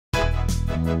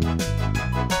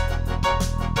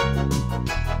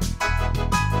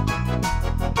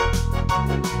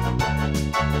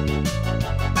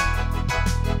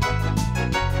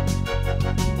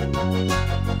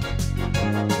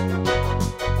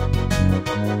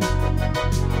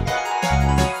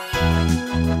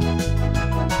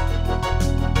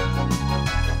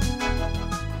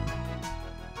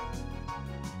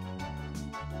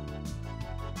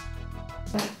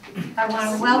I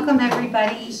want to welcome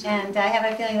everybody, and I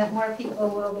have a feeling that more people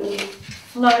will be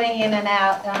floating in and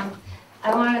out.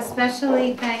 I want to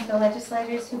especially thank the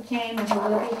legislators who came and who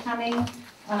will be coming.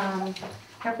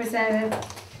 Representative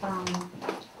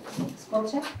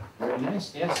Skulczyck. Very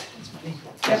nice, yes.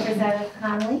 Representative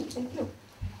Conley. Thank you.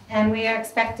 And we are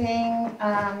expecting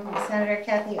Senator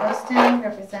Kathy Ostin,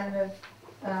 Representative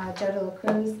Joe De La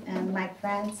Cruz, and Mike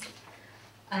France,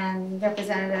 and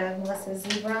Representative Melissa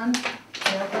Zebron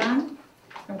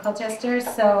from Colchester.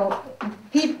 So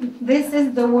this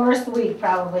is the worst week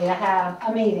probably to have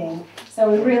a meeting. So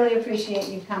we really appreciate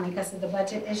you coming because of the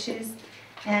budget issues.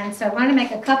 And so I want to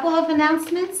make a couple of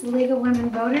announcements. The League of Women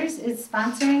Voters is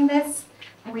sponsoring this.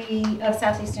 We of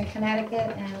Southeastern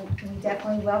Connecticut, and we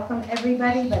definitely welcome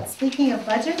everybody. But speaking of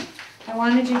budget, I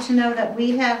wanted you to know that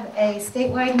we have a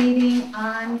statewide meeting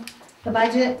on the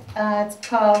budget. It's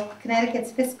called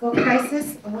Connecticut's Fiscal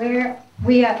Crisis, where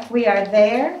we are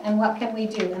there and what can we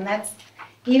do. And that's,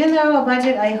 even though a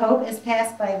budget I hope is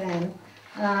passed by then,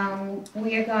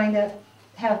 we are going to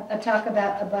have a talk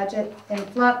about a budget in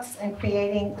flux and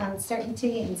creating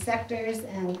uncertainty in sectors.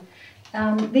 And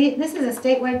this is a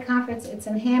statewide conference. It's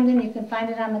in Hamden. You can find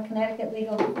it on the Connecticut League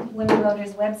of Women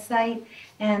Voters website.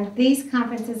 And these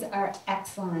conferences are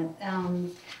excellent.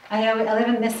 I live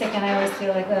in Mystic, and I always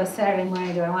feel like, oh, Saturday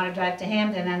morning, do I want to drive to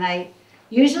Hamden? And I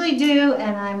usually do,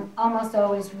 and I'm almost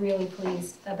always really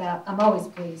pleased about, I'm always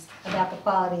pleased about the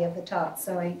quality of the talk.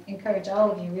 So I encourage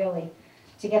all of you really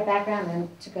to get background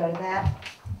and to go to that.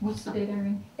 What's the date,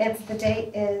 Irene? The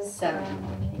date is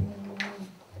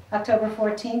October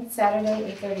 14th,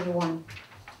 Saturday, 8:30 to 1.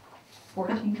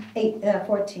 14th?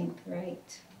 14th,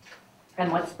 right. And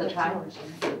what's the time?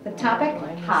 The topic?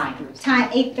 Time.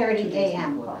 8:30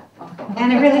 a.m.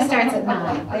 And it really starts at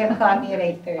 9. They have coffee at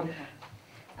 8:30.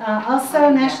 Also,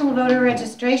 National Voter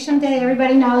Registration Day.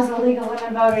 Everybody knows the League of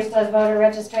Women Voters does voter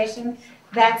registration.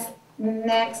 That's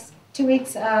next 2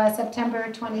 weeks,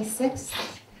 September 26th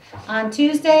on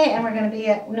Tuesday, and we're going to be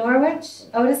at Norwich,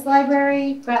 Otis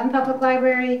Library, Groton Public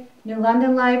Library, New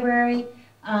London Library.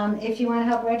 If you want to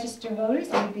help register voters,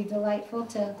 it would be delightful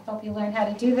to help you learn how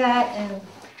to do that,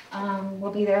 and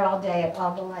we'll be there all day at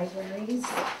all the libraries.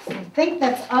 I think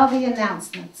that's all the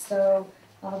announcements, so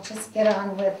I'll just get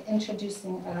on with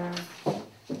introducing our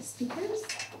speakers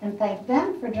and thank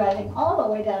them for driving all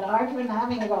the way down Ardwood and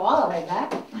having to go all the way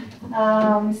back.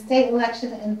 State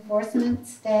election enforcement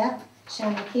staff,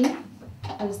 Shannon Kief,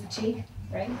 who's the chief,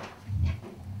 right?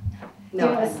 No,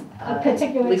 a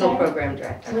particular legal program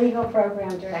director. Legal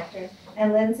program director,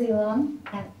 and Lindsey Lueng,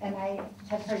 and I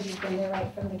have heard you've been there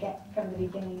right from the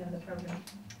beginning of the program.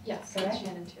 Yes, correct?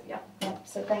 Shannon too. Yeah. Yep.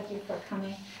 So thank you for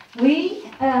coming. We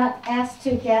asked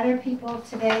to gather people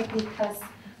today because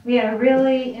we had a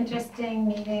really interesting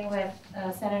meeting with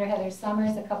Senator Heather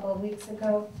Summers a couple of weeks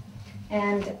ago,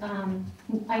 and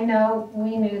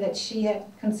we knew that she had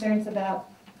concerns about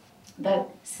the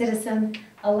citizen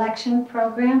election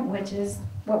program, which is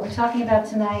what we're talking about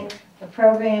tonight, the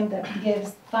program that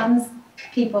funds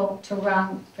people to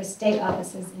run for state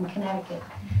offices in Connecticut.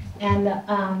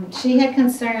 And she had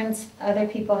concerns, other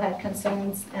people had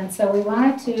concerns, and so we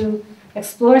wanted to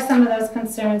explore some of those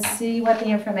concerns, see what the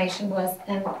information was,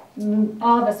 and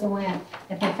all of us went,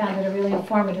 and we found it a really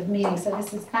informative meeting. So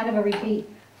this is kind of a repeat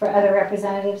for other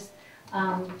representatives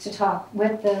to talk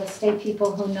with the state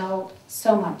people who know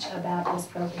so much about this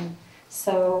program.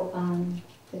 So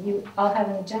you all have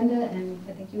an agenda, and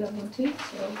I think you have one too,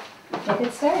 so we'll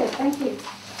get started. Thank you.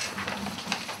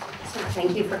 So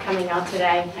thank you for coming out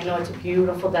today. I know it's a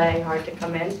beautiful day, hard to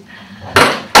come in.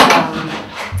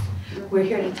 We're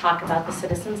here to talk about the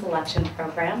Citizens Election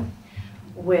Program,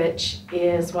 which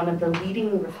is one of the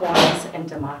leading reforms in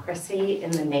democracy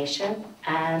in the nation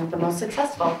and the most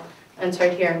successful. And it's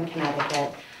right here in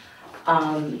Connecticut.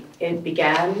 It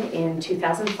began in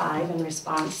 2005 in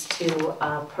response to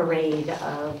a parade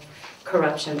of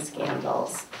corruption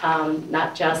scandals.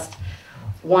 Not just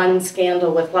one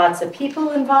scandal with lots of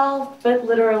people involved, but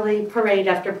literally parade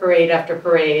after parade after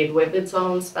parade with its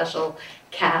own special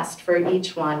cast for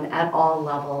each one at all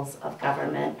levels of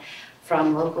government,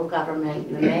 from local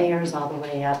government, the mayors, all the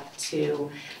way up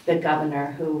to the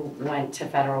governor who went to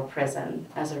federal prison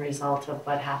as a result of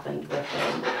what happened with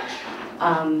him.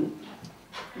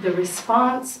 The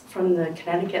response from the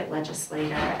Connecticut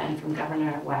legislator and from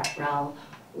Governor Rell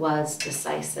was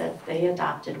decisive. They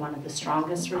adopted one of the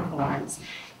strongest reforms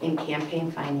in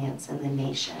campaign finance in the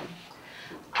nation.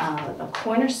 A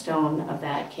cornerstone of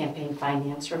that campaign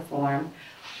finance reform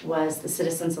was the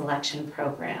Citizens Election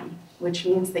Program, which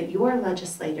means that your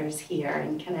legislators here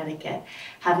in Connecticut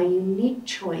have a unique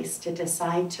choice to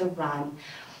decide to run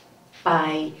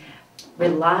by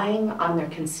relying on their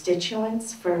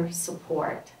constituents for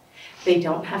support. They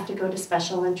don't have to go to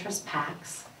special interest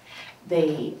PACs.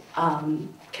 They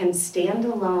can stand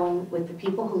alone with the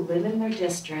people who live in their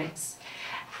districts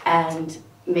and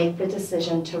make the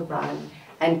decision to run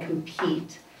and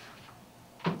compete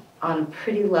on a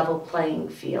pretty level playing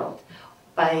field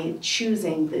by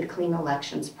choosing the Clean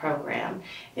Elections Program.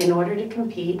 In order to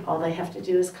compete, all they have to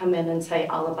do is come in and say,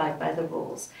 I'll abide by the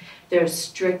rules. There's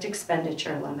strict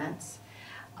expenditure limits,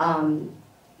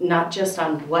 not just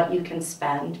on what you can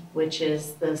spend, which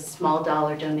is the small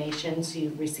dollar donations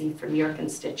you receive from your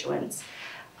constituents,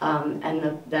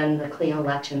 and then the Clean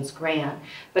Elections grant,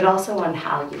 but also on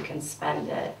how you can spend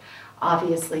it.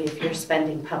 Obviously, if you're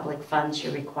spending public funds,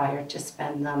 you're required to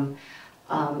spend them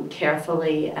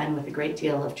carefully and with a great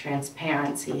deal of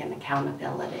transparency and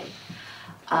accountability.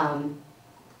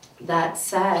 That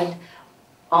said,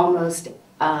 almost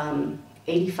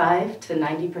 85 to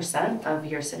 90% of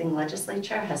your sitting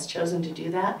legislature has chosen to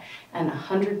do that, and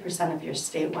 100% of your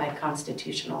statewide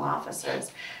constitutional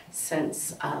officers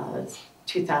since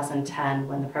 2010,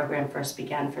 when the program first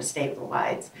began for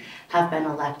statewide, have been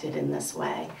elected in this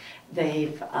way.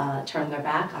 They've turned their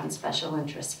back on special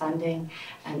interest funding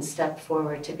and stepped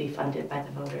forward to be funded by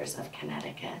the voters of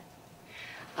Connecticut.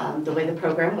 The way the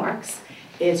program works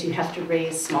is you have to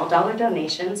raise small dollar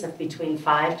donations of between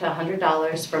 $5 to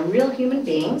 $100 from real human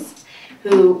beings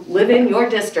who live in your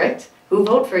district, who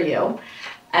vote for you.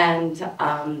 And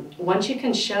once you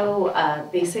can show a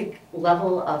basic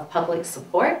level of public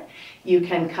support, you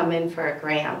can come in for a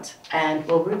grant, and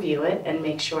we'll review it and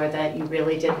make sure that you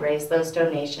really did raise those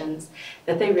donations,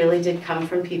 that they really did come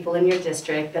from people in your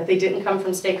district, that they didn't come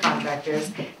from state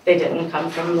contractors, they didn't come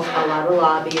from a lot of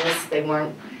lobbyists, they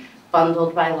weren't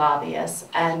bundled by lobbyists.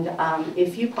 And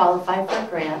if you qualify for a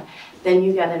grant, then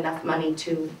you get enough money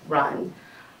to run.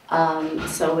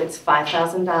 So it's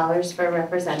 $5,000 for a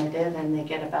representative, and they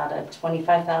get about a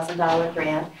 $25,000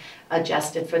 grant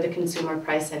adjusted for the consumer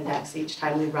price index each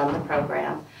time we run the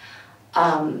program,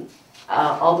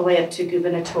 all the way up to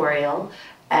gubernatorial,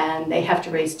 and they have to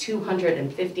raise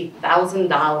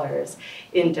 $250,000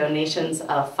 in donations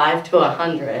of 5 to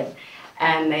 100,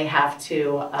 and they have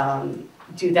to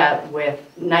do that with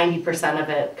 90% of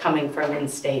it coming from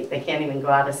in-state. They can't even go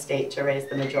out of state to raise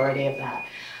the majority of that.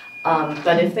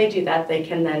 But if they do that, they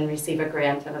can then receive a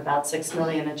grant of about $6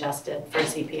 million adjusted for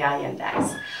CPI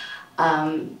index.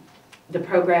 The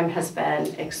program has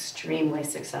been extremely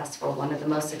successful, one of the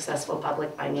most successful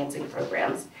public financing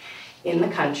programs in the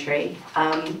country.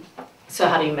 So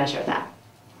how do you measure that?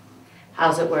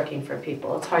 How's it working for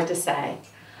people? It's hard to say.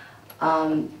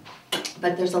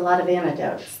 But there's a lot of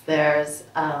anecdotes. There's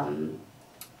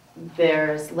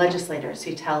legislators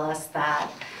who tell us that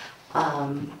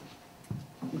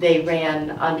they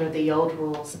ran under the old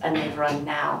rules and they've run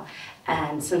now.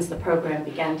 And since the program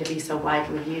began to be so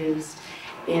widely used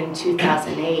in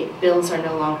 2008, bills are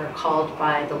no longer called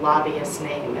by the lobbyist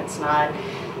name. It's not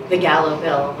the Gallo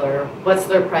bill or what's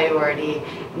their priority.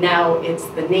 Now it's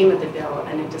the name of the bill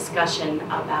and a discussion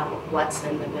about what's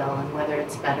in the bill and whether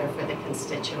it's better for the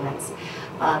constituents.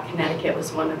 Connecticut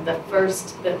was one of the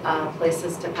first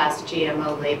places to pass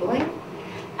GMO labeling.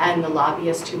 And the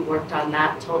lobbyist who worked on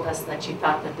that told us that she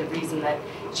thought that the reason that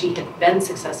she had been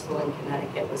successful in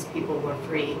Connecticut was people were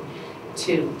free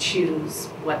to choose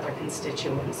what their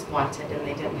constituents wanted, and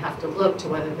they didn't have to look to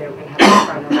whether they were going to have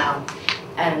to turn around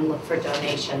and look for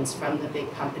donations from the big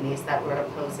companies that were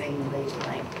opposing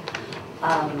labeling.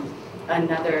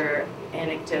 Another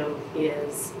anecdote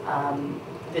is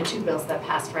the two bills that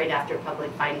passed right after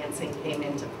public financing came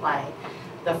into play.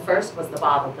 The first was the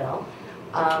bottle bill.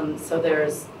 So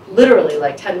there's literally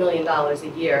like $10 million a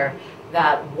year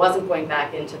that wasn't going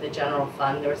back into the general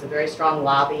fund. There was a very strong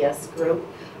lobbyist group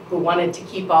who wanted to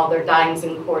keep all their dimes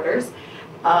and quarters.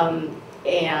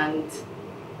 And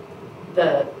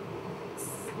the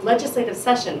legislative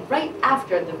session, right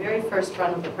after the very first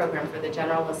run of the program for the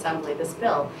General Assembly, this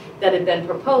bill that had been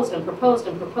proposed and proposed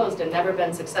and proposed and never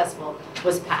been successful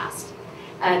was passed.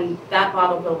 And that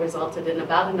bottle bill resulted in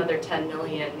about another $10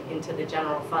 million into the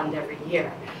general fund every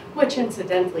year, which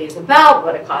incidentally is about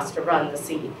what it costs to run the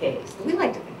CEPs. We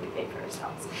like to think we pay for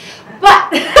ourselves.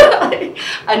 But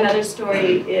another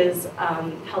story is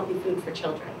healthy food for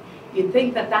children. You'd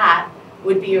think that that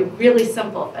would be a really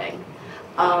simple thing.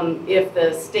 If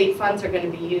the state funds are going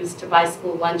to be used to buy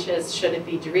school lunches, should it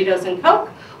be Doritos and Coke,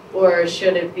 or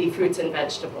should it be fruits and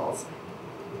vegetables?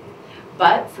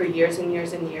 But for years and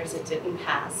years and years, it didn't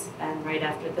pass. And right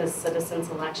after the Citizens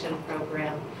Election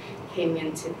Program came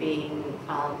into being,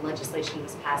 legislation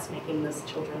was passed making those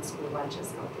children's school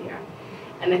lunches healthier.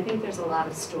 And I think there's a lot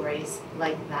of stories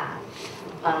like that.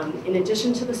 In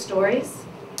addition to the stories,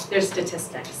 there's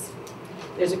statistics.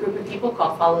 There's a group of people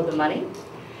called Follow the Money,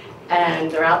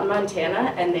 and they're out in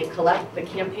Montana, and they collect the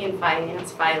campaign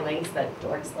finance filings that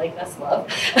dorks like us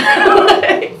love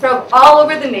from all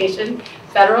over the nation,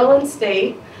 federal and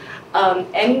state,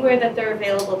 anywhere that they're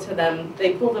available to them.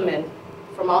 They pull them in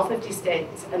from all 50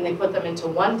 states, and they put them into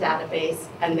one database,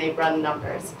 and they run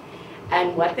numbers.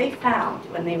 And what they found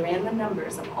when they ran the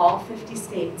numbers of all 50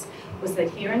 states was that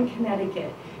here in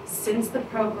Connecticut, since the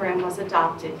program was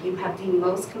adopted, you have the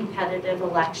most competitive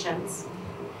elections,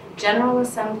 General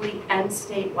Assembly and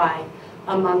statewide,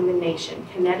 among the nation.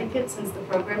 Connecticut, since the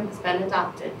program has been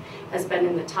adopted, has been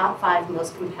in the top 5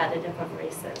 most competitive of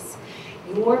races.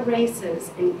 Your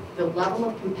races in the level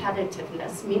of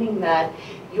competitiveness, meaning that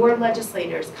your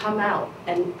legislators come out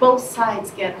and both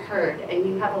sides get heard and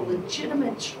you have a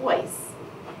legitimate choice,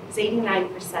 is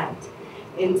 89%.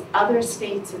 In other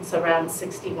states, it's around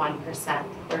 61%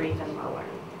 or even lower.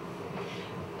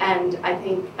 And I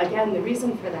think, again, the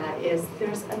reason for that is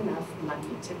there's enough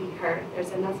money to be heard.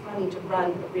 There's enough money to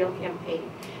run a real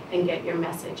campaign and get your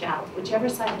message out. Whichever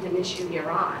side of an issue you're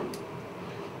on,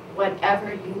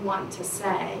 whatever you want to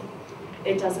say,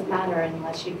 it doesn't matter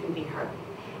unless you can be heard.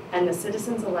 And the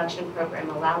Citizens Election Program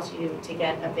allows you to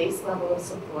get a base level of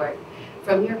support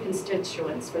from your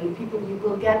constituents, from the people you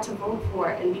will get to vote for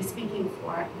and be speaking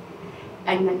for,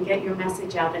 and then get your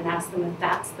message out and ask them if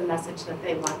that's the message that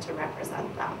they want to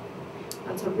represent them.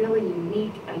 That's a really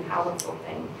unique and powerful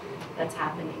thing that's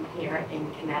happening here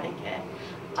in Connecticut.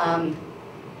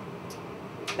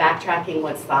 Backtracking,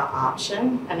 what's the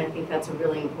option? And I think that's a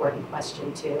really important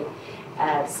question too,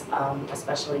 as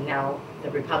especially now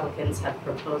the Republicans have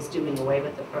proposed doing away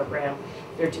with the program.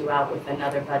 They're due out with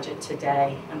another budget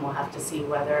today, and we'll have to see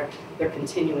whether they're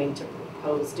continuing to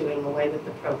propose doing away with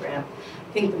the program.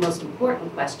 I think the most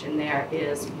important question there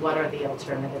is, what are the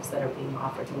alternatives that are being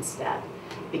offered instead?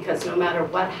 Because no matter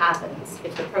what happens,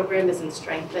 if the program isn't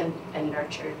strengthened and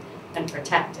nurtured and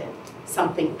protected,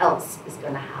 something else is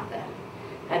going to happen.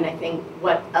 And I think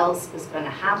what else is going to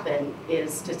happen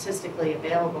is statistically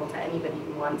available to anybody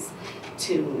who wants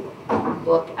to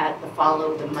look at the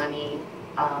Follow the Money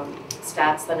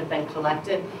stats that have been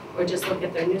collected, or just look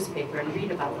at their newspaper and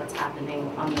read about what's happening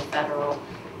on the federal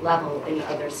level in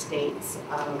other states.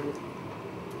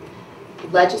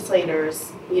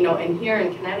 Legislators, you know, and here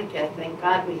in Connecticut, thank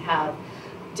God we have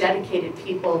dedicated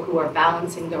people who are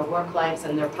balancing their work lives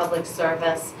and their public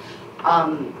service,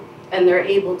 and they're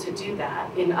able to do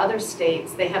that. In other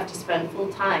states, they have to spend full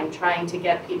time trying to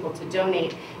get people to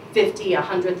donate $50,000,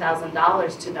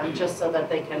 $100,000 to them just so that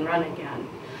they can run again.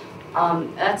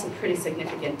 That's a pretty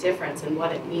significant difference in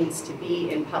what it means to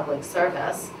be in public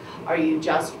service. Are you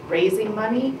just raising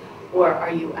money, or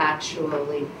are you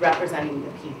actually representing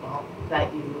the people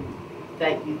that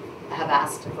you have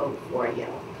asked to vote for you?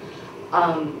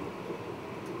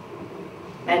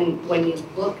 And when you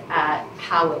look at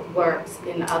how it works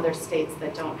in other states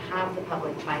that don't have the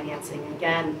public financing,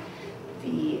 again,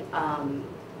 the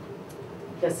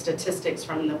statistics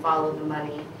from the Follow the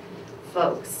Money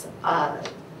folks,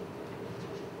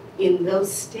 in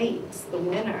those states, the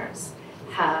winners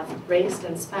have raised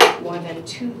and spent more than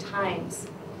 2 times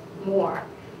more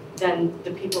than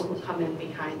the people who come in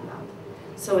behind them.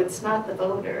 So it's not the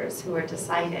voters who are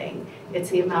deciding, it's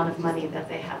the amount of money that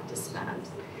they have to spend.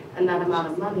 And that amount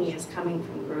of money is coming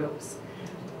from groups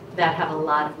that have a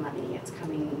lot of money. It's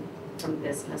coming from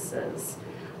businesses,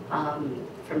 from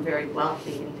very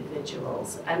wealthy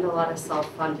individuals, and a lot of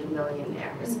self-funded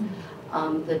millionaires.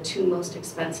 The 2 most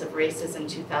expensive races in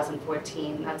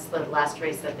 2014, that's the last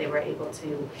race that they were able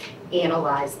to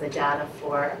analyze the data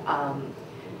for.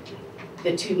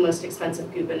 The 2 most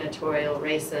expensive gubernatorial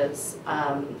races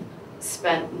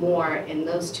spent more in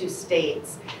those 2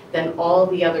 states than all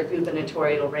the other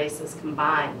gubernatorial races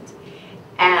combined.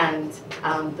 And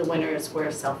the winners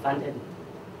were self-funded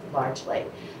largely.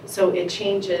 So it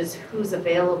changes who's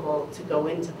available to go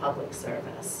into public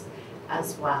service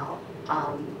as well.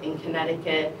 In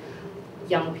Connecticut,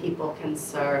 young people can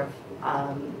serve.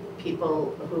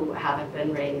 People who haven't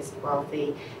been raised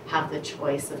wealthy have the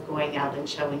choice of going out and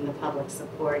showing the public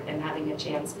support and having a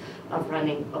chance of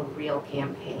running a real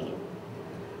campaign.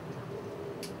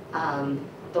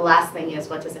 The last thing is,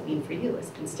 what does it mean for you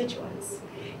as constituents?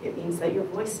 It means that your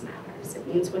voice matters. It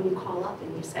means when you call up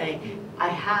and you say, I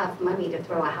have money to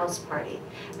throw a house party,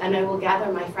 and I will gather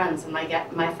my friends, and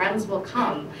my friends will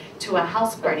come to a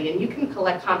house party, and you can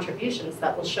collect contributions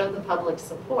that will show the public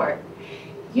support.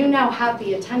 You now have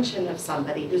the attention of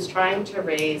somebody who's trying to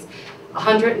raise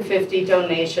 150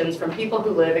 donations from people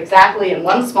who live exactly in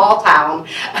one small town,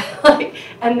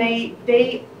 and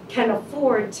they can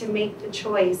afford to make the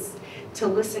choice to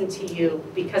listen to you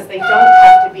because they don't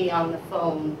have to be on the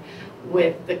phone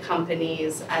with the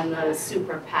companies and the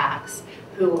super PACs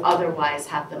who otherwise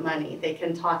have the money. They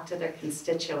can talk to their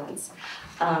constituents.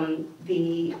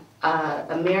 The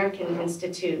American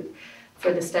Institute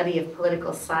for the Study of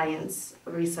Political Science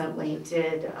recently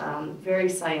did a very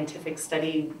scientific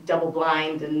study,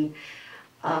 double-blind and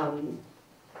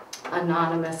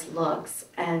anonymous looks,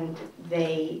 and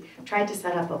they tried to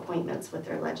set up appointments with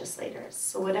their legislators.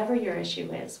 So whatever your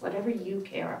issue is, whatever you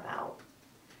care about,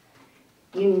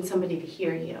 you need somebody to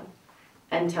hear you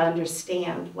and to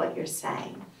understand what you're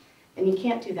saying. And you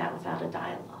can't do that without a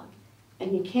dialogue.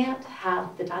 And you can't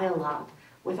have the dialogue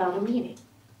without a meeting.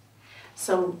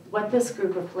 So what this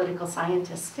group of political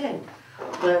scientists did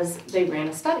was they ran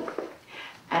a study.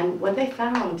 And what they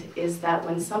found is that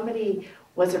when somebody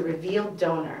was a revealed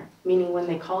donor, meaning when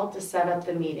they called to set up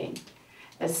the meeting,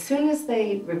 as soon as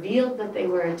they revealed that they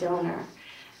were a donor,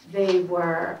 they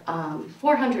were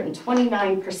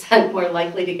 429% more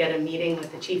likely to get a meeting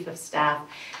with the chief of staff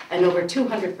and over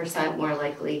 200% more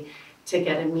likely to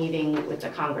get a meeting with the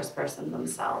congressperson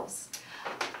themselves.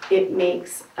 It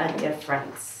makes a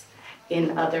difference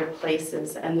in other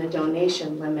places, and the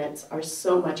donation limits are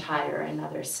so much higher in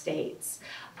other states.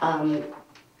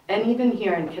 And even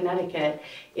here in Connecticut,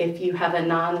 if you have a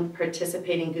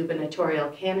non-participating gubernatorial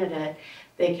candidate,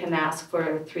 they can ask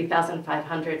for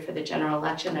 $3,500 for the general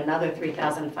election, another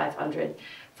 $3,500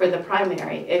 for the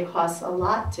primary. It costs a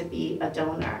lot to be a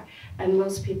donor, and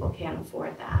most people can't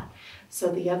afford that. So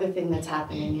the other thing that's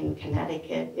happening in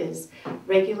Connecticut is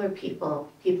regular people,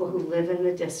 people who live in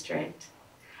the district,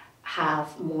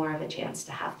 have more of a chance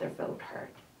to have their vote heard.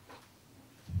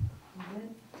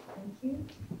 Thank you.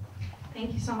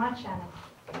 Thank you so much, Shannon.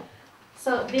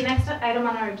 So the next item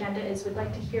on our agenda is we'd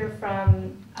like to hear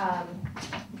from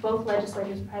both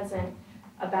legislators present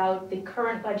about the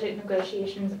current budget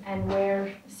negotiations and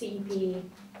where CEP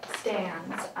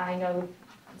stands. I know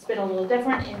it's been a little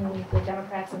different in the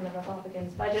Democrats and the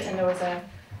Republicans' budget, and there was a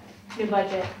new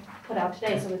budget put out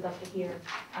today, so we'd love to hear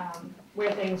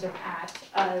where things are at.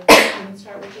 We can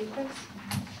start with you, Chris.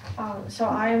 So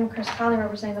I am Chris Conley,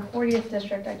 representing the 40th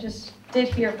District. I just did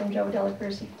hear from Joe Dela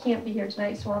Cruz. He can't be here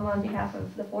tonight, so I'm on behalf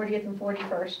of the 40th and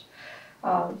 41st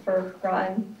for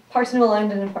parts of New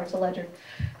England and parts of Ledger.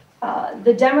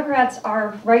 The Democrats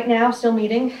are right now still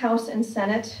meeting, House and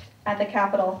Senate, at the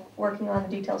Capitol, working on the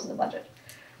details of the budget.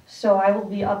 So I will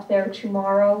be up there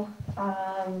tomorrow,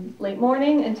 late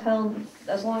morning, until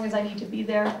as long as I need to be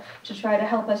there to try to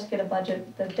help us get a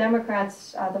budget. The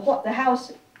Democrats, the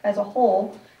House as a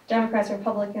whole, Democrats and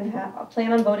Republicans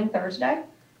plan on voting Thursday.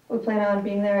 We plan on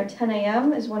being there at 10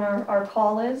 a.m. is when our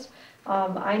call is.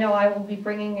 I know I will be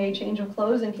bringing a change of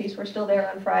clothes in case we're still there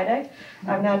on Friday.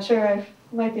 I'm not sure, it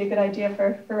might be a good idea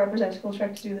for Representative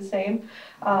Skulczyck to do the same.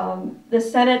 The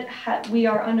Senate, we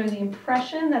are under the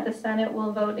impression that the Senate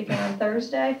will vote again on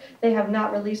Thursday. They have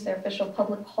not released their official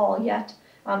public call yet,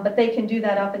 but they can do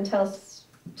that up until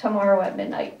tomorrow at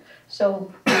midnight. So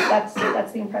that's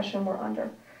the impression we're under.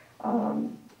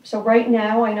 So right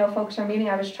now, I know folks are meeting.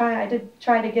 I did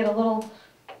try to get a little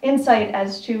insight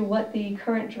as to what the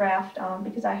current draft,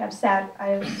 because I have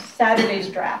Saturday's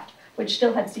draft, which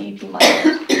still had CEP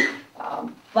money.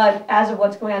 But as of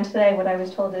what's going on today, what I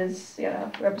was told is,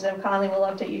 Representative Conley will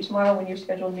update you tomorrow when your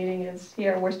scheduled meeting is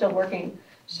here. We're still working.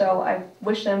 So I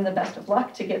wish them the best of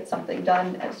luck to get something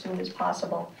done as soon as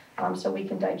possible, so we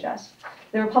can digest.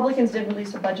 The Republicans did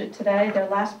release a budget today. Their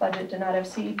last budget did not have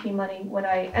CEP money. When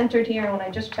I entered here and when I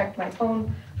just checked my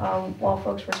phone while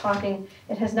folks were talking,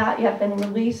 it has not yet been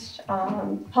released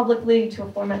publicly to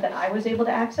a format that I was able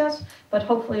to access, but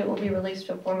hopefully it will be released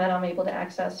to a format I'm able to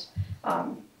access,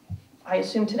 I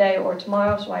assume today or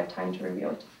tomorrow, so I have time to review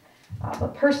it.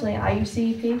 But personally, I use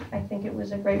CEP. I think it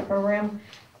was a great program.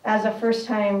 As a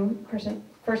first-time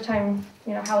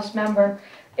House member,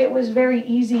 it was very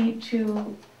easy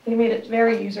to They made it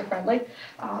very user-friendly.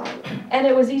 And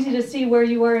it was easy to see where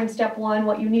you were in step 1,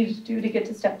 what you needed to do to get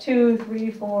to step 2,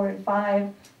 3, 4, and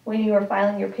 5, when you were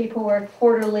filing your paperwork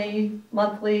quarterly,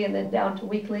 monthly, and then down to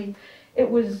weekly. It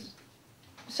was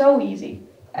so easy.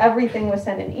 Everything was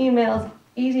sent in emails,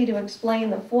 easy to explain,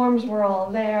 the forms were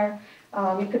all there.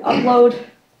 You could upload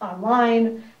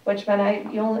online, which meant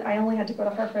I only had to go to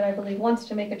Hartford, I believe, once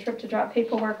to make a trip to drop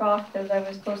paperwork off because I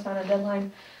was close on a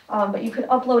deadline. But you could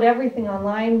upload everything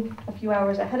online a few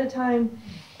hours ahead of time,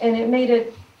 and it made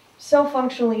it so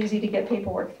functionally easy to get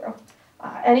paperwork through.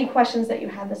 Any questions that you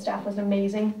had, the staff was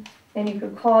amazing, and you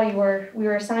could call. We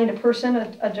were assigned a person,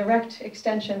 a direct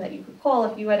extension that you could call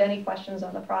if you had any questions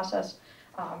on the process.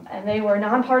 And they were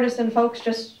nonpartisan folks.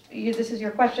 Just this is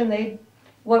your question.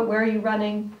 Where are you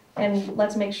running? And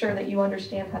let's make sure that you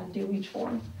understand how to do each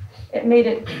form. It made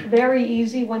it very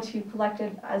easy once you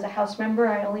collected as a House member.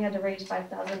 I only had to raise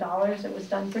 $5,000. It was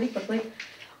done pretty quickly.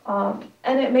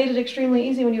 And it made it extremely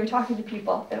easy when you were talking to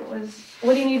people. It was,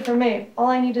 what do you need from me? All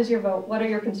I need is your vote. What are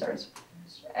your concerns?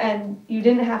 And you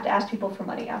didn't have to ask people for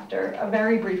money after a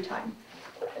very brief time.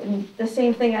 And the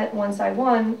same thing at One Side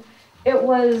One. It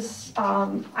was,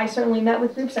 I certainly met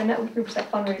with groups. I met with groups that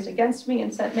fundraised against me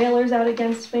and sent mailers out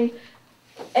against me.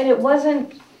 And it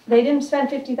wasn't, they didn't spend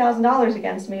 $50,000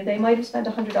 against me. They might have spent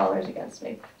 $100 against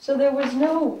me. So there was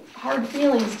no hard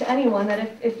feelings to anyone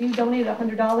that if you donated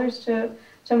 $100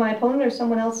 to my opponent or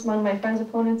someone else among my friends'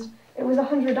 opponents, it was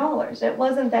 $100. It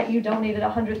wasn't that you donated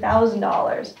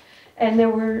 $100,000. And there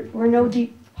were no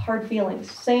deep, hard feelings.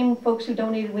 Same folks who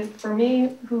donated for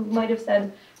me who might have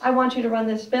said, I want you to run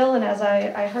this bill, and as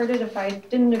I heard it, if I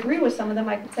didn't agree with some of them,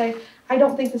 I could say, I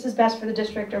don't think this is best for the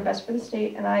district or best for the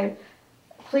state, and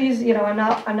please, I'm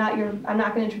not going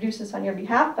to introduce this on your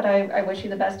behalf, but I wish you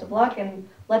the best of luck, and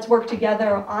let's work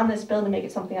together on this bill to make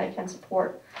it something I can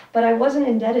support. But I wasn't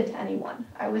indebted to anyone.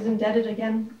 I was indebted,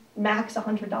 again, max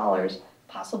 $100,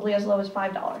 possibly as low as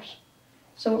 $5.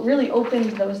 So it really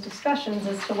opened those discussions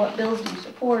as to what bills do you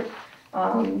support,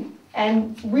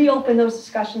 and reopened those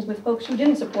discussions with folks who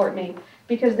didn't support me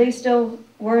because they still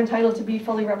were entitled to be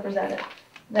fully represented,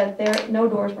 that no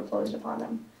doors were closed upon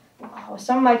them.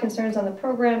 Some of my concerns on the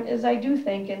program is I do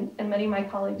think, and many of my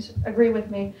colleagues agree with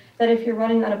me, that if you're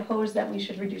running unopposed that we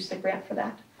should reduce the grant for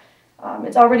that.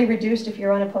 It's already reduced if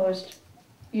you're unopposed.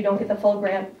 You don't get the full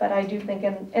grant, but I do think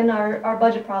in our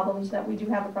budget problems that we do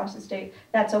have across the state,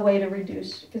 that's a way to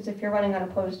reduce, because if you're running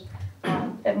unopposed,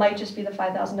 it might just be the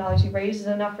 $5,000 you raise is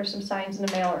enough for some signs and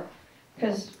a mailer,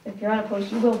 because if you're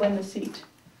unopposed, you will win the seat.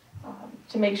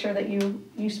 To make sure that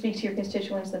you speak to your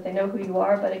constituents, that they know who you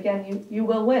are, but again, you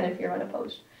will win if you're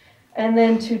unopposed. And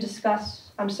then to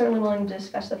discuss, I'm certainly willing to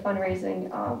discuss the fundraising.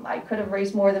 I could have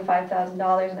raised more than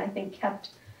 $5,000 and I think kept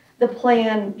the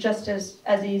plan just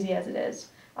as easy as it is.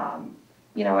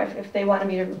 If they wanted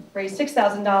me to raise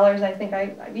 $6,000, I think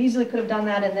I easily could have done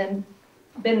that and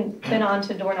then been on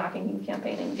to door knocking and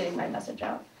campaigning and getting my message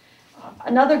out.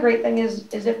 Another great thing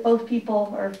is if both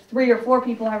people, or 3 or 4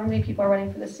 people, however many people are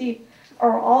running for the seat,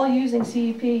 are all using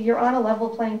CEP, you're on a level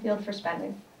playing field for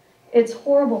spending. It's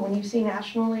horrible when you see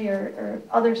nationally or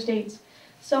other states,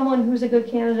 someone who's a good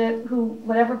candidate, who,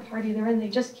 whatever party they're in, they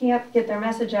just can't get their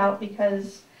message out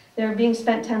because they're being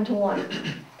spent 10 to 1.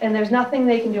 And there's nothing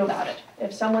they can do about it.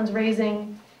 If someone's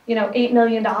raising, $8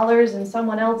 million and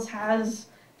someone else has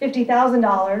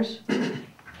 $50,000,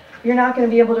 you're not going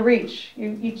to be able to reach.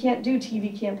 You can't do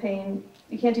TV campaign.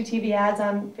 You can't do TV ads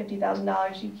on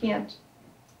 $50,000.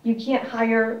 You can't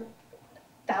hire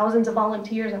thousands of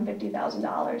volunteers on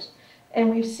 $50,000.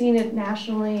 And we've seen it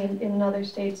nationally and in other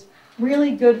states.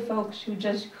 Really good folks who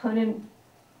just couldn't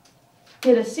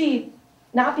get a seat,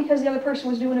 not because the other person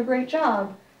was doing a great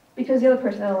job, because the other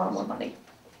person had a lot more money.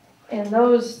 And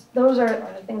those are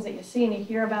the things that you see and you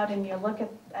hear about, and you look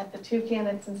at the 2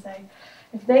 candidates and say,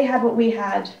 if they had what we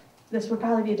had, this would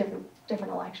probably be a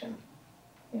different election.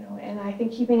 And I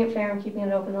think keeping it fair and keeping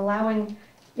it open, allowing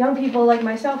young people like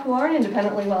myself who aren't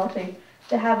independently wealthy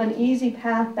to have an easy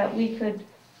path that we could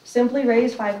simply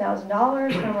raise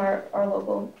 $5,000 from our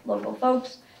local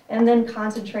folks and then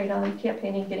concentrate on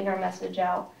campaigning, getting our message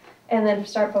out, and then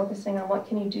start focusing on what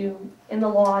can you do in the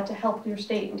law to help your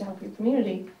state and to help your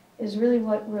community is really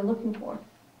what we're looking for.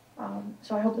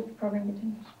 So I hope that the program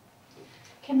continues.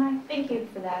 Thank you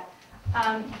for that.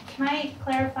 Can I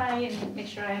clarify and make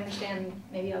sure I understand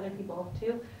maybe other people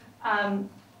too?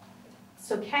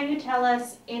 So can you tell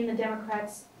us in the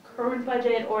Democrats' current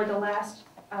budget or the last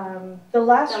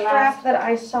draft that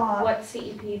I saw, what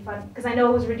CEP fund, because I know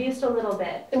it was reduced a little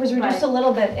bit. It was reduced a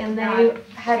little bit, and they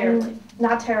terribly.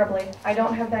 not terribly. I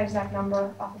don't have that exact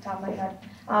number off the top of my head.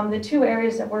 The 2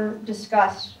 areas that were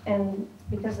discussed, and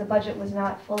because the budget was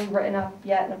not fully written up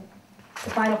yet in the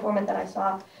final format that I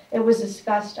saw. It was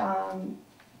discussed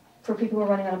for people who are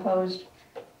running unopposed.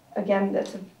 Again,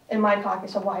 that's in my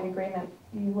caucus a wide agreement.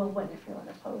 You will win if you're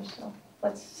unopposed, so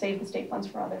let's save the state funds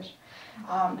for others.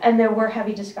 And there were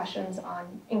heavy discussions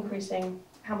on increasing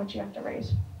how much you have to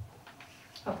raise.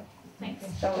 Thanks.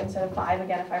 So instead of 5,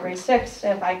 again, if I raise 6,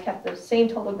 if I kept the same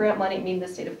total grant money, it means the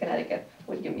state of Connecticut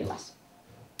would give me less.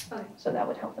 Okay. So that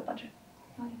would help the budget.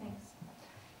 Okay, thanks.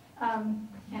 And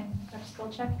Dr.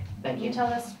 Skulczyck, Thank can you you. tell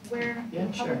us where the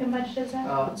Yeah, sure. Republican budget is at?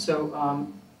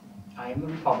 I am a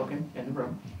Republican in the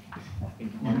room,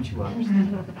 maybe one or two others.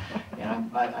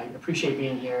 And I appreciate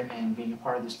being here and being a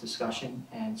part of this discussion,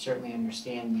 and certainly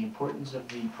understand the importance of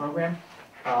the program.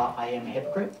 I am a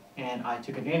hypocrite, and I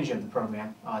took advantage of the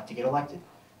program to get elected.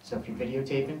 So if you're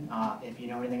videotaping, if you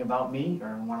know anything about me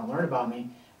or want to learn about me,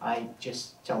 I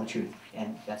just tell the truth,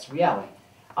 and that's reality.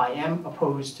 I am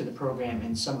opposed to the program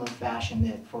in some of the fashion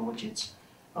that for which it's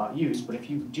used, but if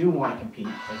you do want to compete,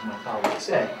 as my colleague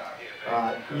said,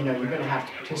 you're going to have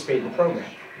to participate in the program.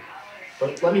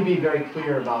 But let me be very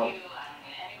clear about.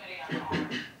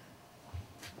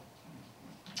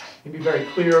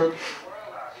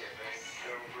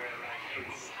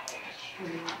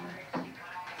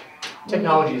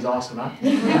 Technology is awesome, huh? We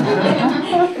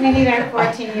need our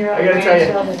 14-year-old I gotta tell you.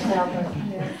 grandchildren to help us.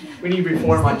 We need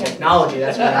reform on technology,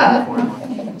 that's what we need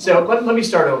reform on. So let me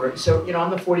start over. So, I'm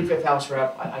the 45th House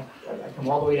rep. I come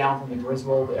all the way down from the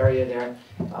Griswold area there,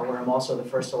 where I'm also the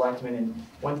first electman. And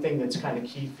one thing that's kind of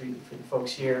key for the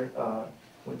folks here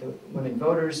with the women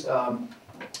voters,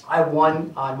 I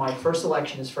won on my first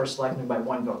election as first electman by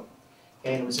 1 vote.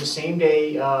 And it was the same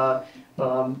day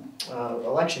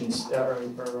elections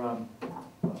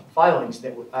filings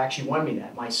that actually won me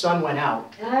that. My son went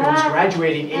out, he was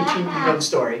graduating 18, you know the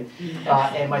story,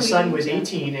 and my son was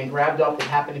 18 and grabbed up, there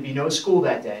happened to be no school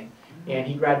that day, and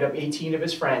he grabbed up 18 of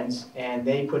his friends and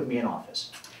they put me in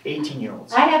office,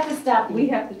 18-year-olds. I have to stop We you,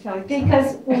 have to tell you.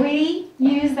 because we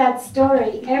use that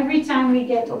story every time we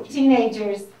get Told you.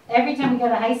 teenagers, every time we go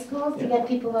to high schools to Yeah. get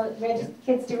people,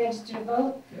 kids to register to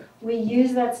vote, Yeah. we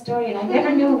use that story, and I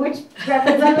never knew which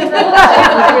representative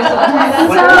that was.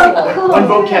 That's so cool. One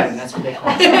vote Kevin, that's what they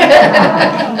call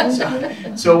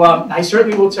it. So I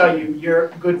certainly will tell you, your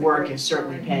good work is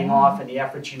certainly paying off, and the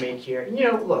efforts you make here. And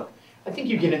look, I think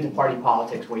you get into party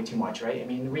politics way too much, right? I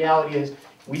mean, the reality is,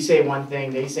 we say one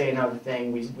thing, they say another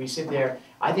thing, we sit there.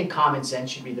 I think common sense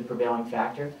should be the prevailing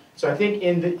factor. So I think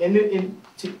and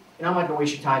I'm not gonna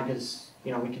waste your time, because,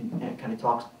 we can kind of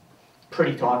talk,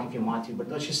 pretty talk if you want to, but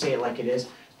let's just say it like it is.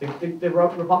 The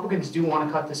Republicans do want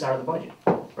to cut this out of the budget,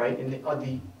 right? And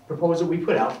the proposal we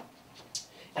put out,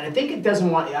 and I think it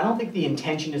doesn't I don't think the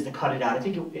intention is to cut it out. I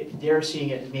think they're seeing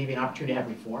it as maybe an opportunity to have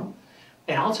reform.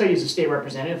 And I'll tell you, as a state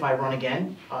representative, if I run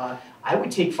again, I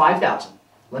would take 5,000.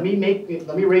 Let me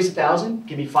raise 1,000,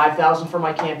 give me 5,000 for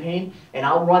my campaign, and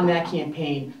I'll run that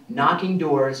campaign knocking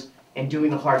doors and doing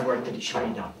the hard work that it should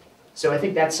be done. So I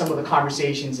think that's some of the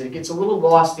conversations, and it gets a little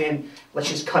lost in, let's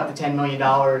just cut the $10 million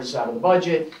out of the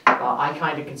budget. I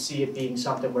kind of can see it being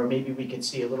something where maybe we could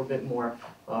see a little bit more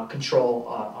control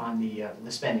on the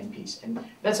spending piece. And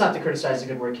that's not to criticize the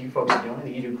good work you folks are doing. I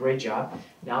think you do a great job.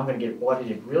 Now I'm going to get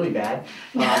audited really bad.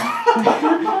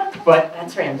 But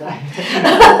That's random.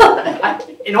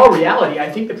 in all reality,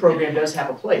 I think the program does have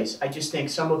a place. I just think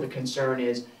some of the concern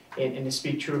is, and to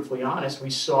speak truthfully honest, we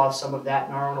saw some of that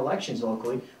in our own elections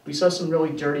locally. We saw some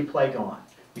really dirty play go on.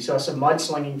 We saw some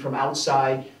mudslinging from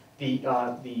outside the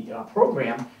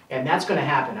program, and that's going to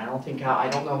happen. I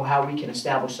don't know how we can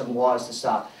establish some laws to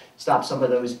stop some of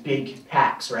those big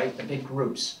packs, right? The big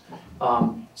groups.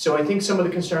 So I think some of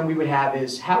the concern we would have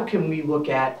is, how can we look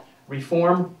at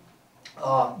reform,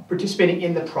 participating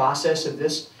in the process of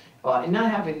this, and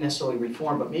not having necessarily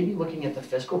reform, but maybe looking at the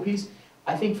fiscal piece.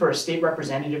 I think for a state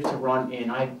representative to run in,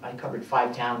 I covered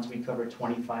 5 towns, we covered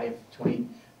 20+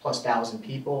 thousand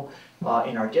people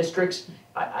in our districts.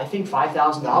 I think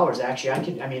 $5,000 actually,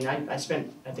 I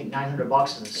spent, I think $900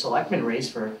 as a selectman race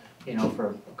for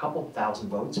a couple thousand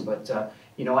votes, but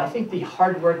I think the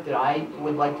hard work that I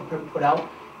would like to put out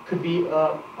could be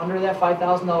under that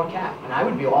 $5,000 cap, and I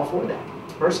would be all for that,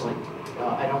 personally.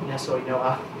 I don't necessarily know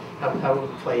how it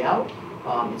would play out.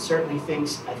 It certainly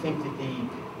I think that the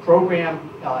program,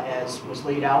 as was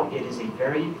laid out, it is a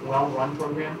very well-run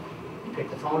program. You pick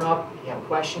the phone up, you have a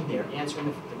question, they're answering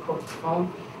the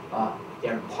phone.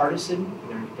 They're partisan.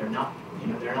 They're not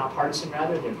partisan.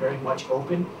 Rather, they're very much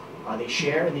open. They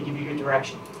share and they give you good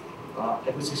direction.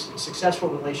 It was a successful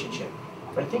relationship.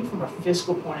 But I think from a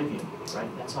fiscal point of view,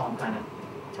 right? That's all I'm kind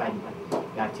of tidy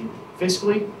back to.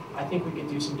 Fiscally, I think we could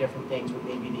do some different things with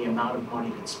maybe the amount of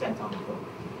money that's spent on the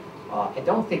program. I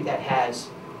don't think that has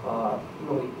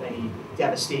really any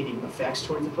devastating effects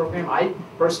towards the program. I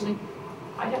personally,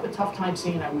 I'd have a tough time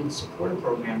saying I wouldn't support a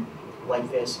program like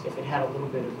this if it had a little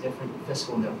bit of different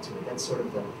fiscal note to it. That's sort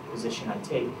of the position I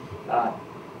take.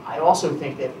 I also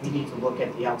think that we need to look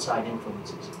at the outside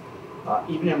influences.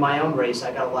 Even in my own race,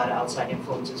 I got a lot of outside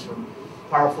influences from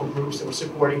powerful groups that were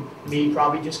supporting me,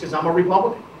 probably just because I'm a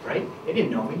Republican, right? They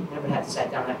didn't know me, never had sat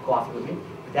down and had coffee with me,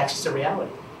 but that's just a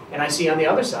reality. And I see on the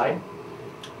other side,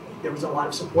 there was a lot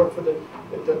of support for the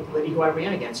lady who I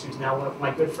ran against, who's now one of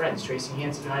my good friends. Tracy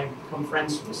Hansen and I have become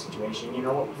friends through this situation. You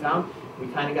know what we found? We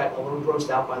kind of got a little grossed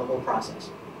out by the whole process.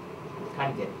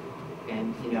 Kind of did.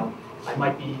 And, you know, I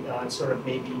might be sort of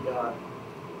maybe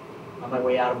on my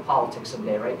way out of politics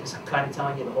someday, right? Because I'm kind of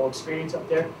telling you the whole experience up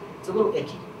there, it's a little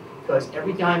icky. Because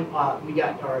every time we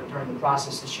got, during the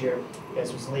process this year,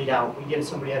 as was laid out, we get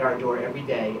somebody at our door every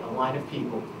day, a line of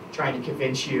people trying to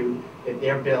convince you that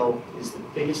their bill is the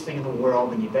biggest thing in the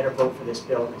world and you better vote for this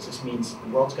bill because this means the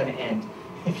world's going to end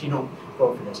if you don't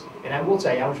vote for this. And I will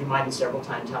tell you, I was reminded several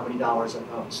times how many dollars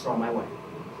was thrown my way.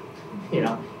 You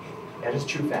know, that is a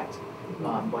true fact.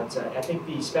 But I think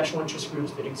the special interest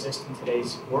groups that exist in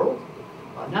today's world,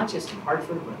 not just in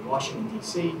Hartford, but in Washington,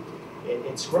 D.C.,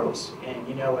 it's gross. And,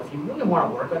 you know, if you really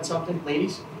want to work on something,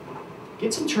 ladies,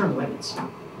 get some term limits.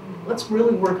 Let's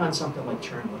really work on something like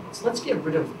term limits. Let's get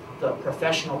rid of the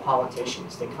professional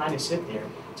politicians that kind of sit there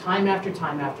time after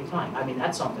time after time. I mean,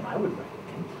 that's something I would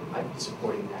recommend. I'd be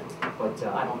supporting that. But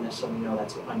I don't necessarily know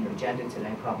that's on your agenda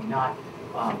today, probably not.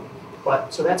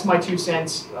 So that's my 2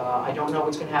 cents. I don't know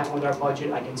what's going to happen with our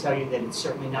budget. I can tell you that it's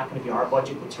certainly not going to be our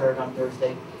budget that's heard on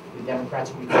Thursday. The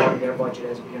Democrats will be following their budget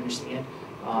as we understand.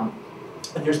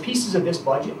 And there's pieces of this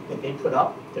budget that they put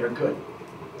up that are good.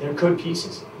 They're good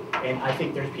pieces. And I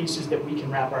think there's pieces that we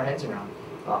can wrap our heads around.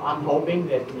 I'm hoping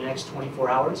that in the next 24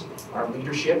 hours, our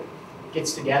leadership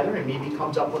gets together and maybe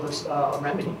comes up with a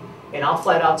remedy. And I'll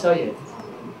flat out tell you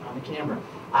on the camera,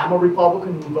 I'm a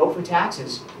Republican who will vote for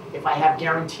taxes if I have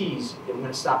guarantees that we're going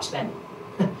to stop spending,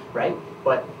 right?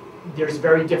 But it's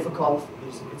a difficult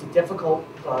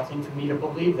thing for me to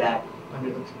believe that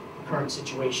under the current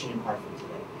situation in Hartford today.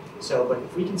 So, but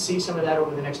if we can see some of that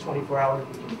over the next 24 hours,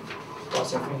 we can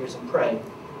cross our fingers and pray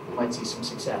we might see some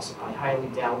success. I highly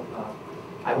doubt.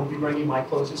 I will be bringing my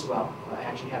clothes as well. I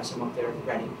actually have some up there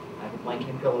ready. I have a blanket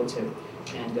and pillow too.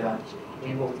 And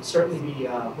we will certainly be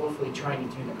hopefully trying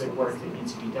to do the good work that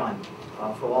needs to be done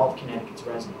for all of Connecticut's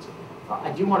residents.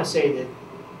 I do want to say that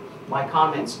my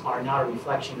comments are not a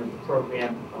reflection of the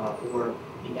program or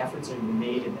the efforts that have been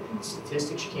made and the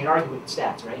statistics. You can't argue with the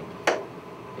stats, right?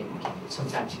 Maybe you can.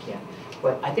 Sometimes you can.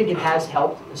 But I think it has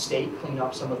helped the state clean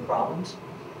up some of the problems.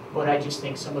 But I just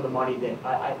think some of the money that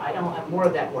I don't have more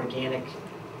of that organic,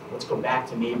 let's go back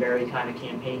to Mayberry kind of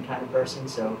campaign kind of person.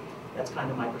 So that's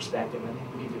kind of my perspective. I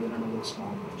think we need to do it on a little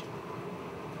smaller budget.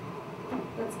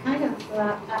 It's kind of,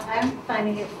 I'm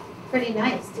finding it pretty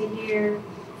nice to hear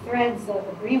threads of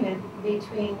agreement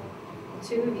between the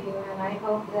two of you, and I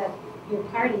hope that your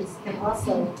parties can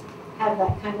also have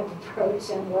that kind of approach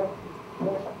and work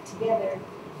together.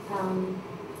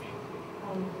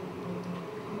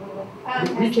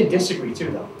 We can disagree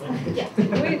too, though. Yeah,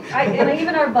 and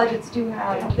even our budgets do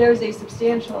have, there's a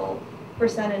substantial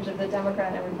percentage of the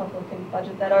Democrat and Republican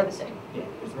budget that are the same. Yeah,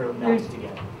 it's really melted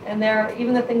together. And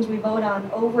even the things we vote on,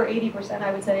 over 80%,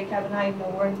 I would say, Kevin and I know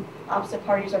we're in opposite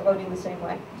parties are voting the same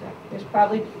way. Exactly. There's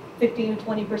probably 15 to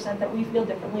 20% that we feel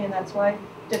differently, and that's why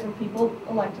different people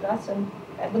elected us. And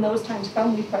when those times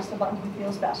come, we press the button who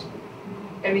feels best.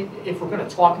 I mean, if we're going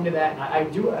to talk into that, and I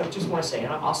just want to say,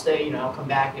 and I'll stay, you know, I'll come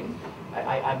back, and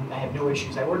I have no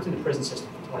issues. I worked in the prison system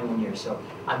for 21 years, so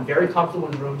I'm very comfortable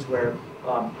in rooms where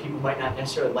people might not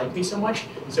necessarily like me so much,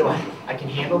 so I can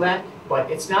handle that.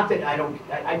 But it's not that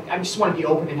I just want to be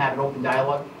open and have an open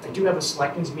dialogue. I do have a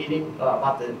selectmen's meeting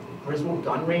about the Griswold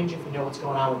gun range, if you know what's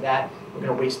going on with that. We're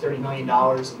going to waste $30 million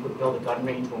and build a gun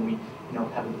range when we, you know,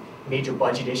 have a major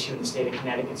budget issue in the state of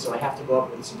Connecticut, so I have to go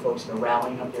up with some folks that are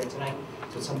rallying up there tonight.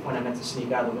 So at some point I meant to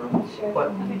sneak out of the room. Sure.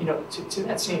 But, you know, to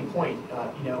that same point,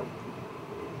 you know,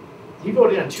 we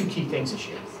voted on 2 key things this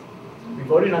year. We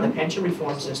voted on the pension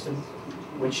reform system,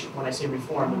 which, when I say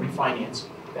reform, the refinance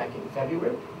back in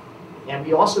February. And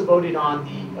we also voted on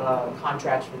the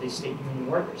contracts for the state union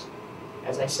workers.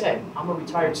 As I said, I'm a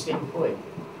retired state employee.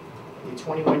 I did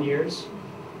 21 years.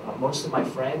 Most of my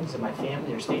friends and my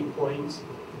family are state employees.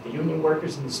 The union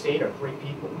workers in the state are great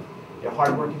people. They're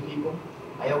hardworking people.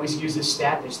 I always use this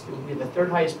stat. We're the 3rd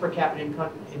highest per capita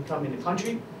income in the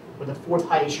country. We're the 4th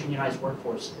highest unionized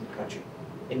workforce in the country.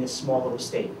 in this small little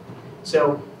state.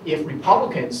 So if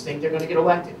Republicans think they're going to get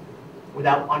elected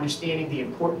without understanding the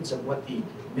importance of what the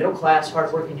middle-class,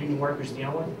 hardworking union workers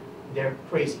deal with, they're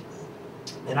crazy.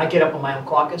 And I get up on my own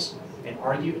caucus and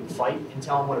argue and fight and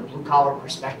tell them what a blue-collar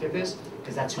perspective is,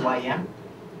 because that's who I am.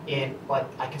 But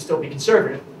I can still be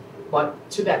conservative. But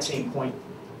to that same point,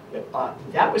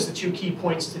 that was the two key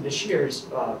points to this year's,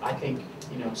 I think,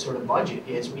 sort of budget,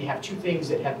 is we have two things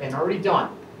that have been already done,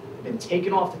 have been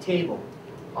taken off the table,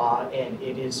 and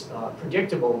it is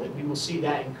predictable that we will see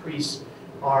that increase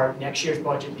our next year's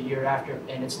budget the year after,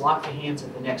 and it's locked the hands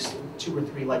of the next 2 or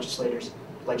 3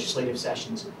 legislative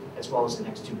sessions, as well as the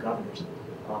next 2 governors.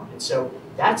 And so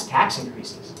that's tax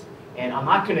increases. And I'm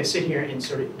not going to sit here and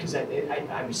sort of, because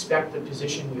I respect the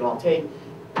position we all take,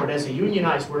 but as a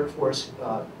unionized workforce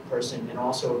person and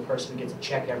also a person who gets a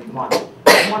check every month,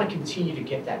 I want to continue to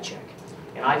get that check.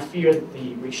 And I fear that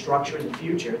the restructure in the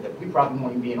future, that we probably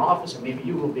won't even be in office, or maybe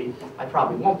you will be, I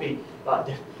probably won't be,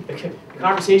 the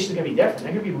conversation is going to be different.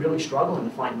 They're going to be really struggling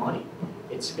to find money.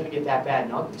 It's going to get that bad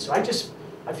and ugly. So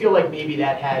I feel like maybe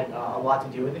that had a lot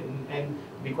to do with it. And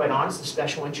to be quite honest, the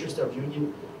special interest of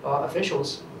union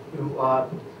officials who are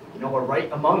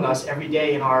right among us every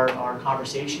day in our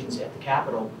conversations at the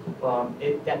Capitol,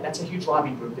 that's a huge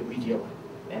lobby group that we deal with.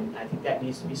 And I think that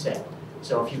needs to be said.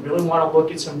 So if you really want to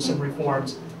look at some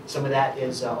reforms, some of that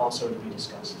is also to be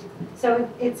discussed. So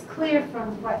it's clear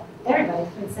from what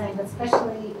everybody's been saying, but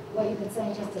especially what you've been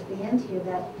saying just at the end here,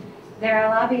 that there are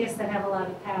lobbyists that have a lot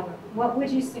of power. What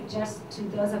would you suggest to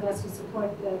those of us who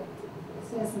support the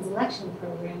Citizens Election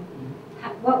Program?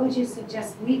 What would you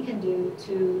suggest we can do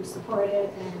to support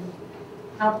it and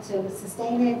help to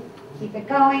sustain it, keep it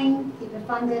going, keep it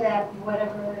funded at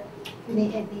whatever it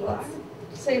needs?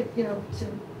 Say,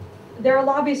 there are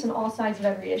lobbyists on all sides of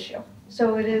every issue.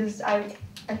 So it is, I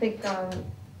think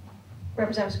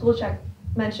Representative Skulczyck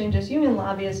mentioning just union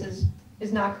lobbyists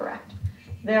is not correct.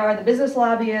 There are the business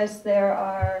lobbyists, there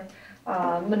are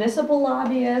municipal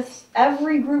lobbyists.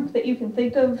 Every group that you can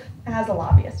think of has a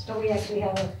lobbyist. So we actually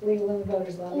have a League of Women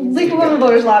Voters lobbyist. League of Women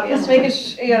Voters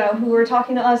lobbyists, who were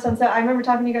talking to us I remember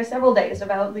talking to you guys several days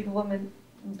about League of Women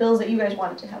bills that you guys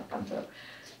wanted to have come through.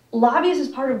 Lobbyists is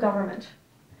part of government.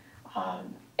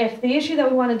 If the issue that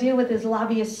we want to deal with is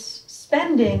lobbyist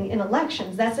spending in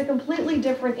elections, that's a completely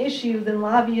different issue than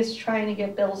lobbyists trying to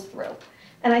get bills through.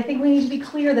 And I think we need to be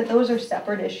clear that those are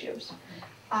separate issues.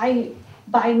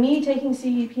 By me taking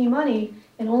CEP money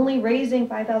and only raising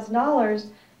 $5,000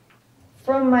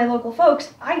 from my local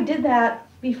folks, I did that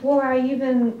before I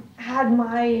even had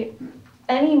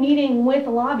any meeting with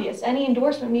a lobbyist, any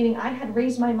endorsement meeting, I had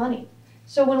raised my money.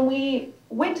 So when we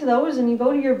went to those, and you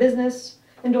go to your business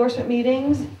endorsement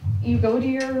meetings, you go to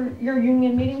your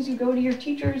union meetings, you go to your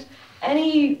teachers,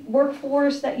 any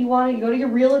workforce that you want, you go to your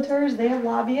realtors, they have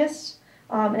lobbyists,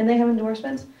 and they have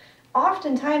endorsements.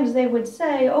 Oftentimes they would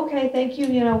say, okay, thank you,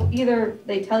 either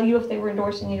they tell you if they were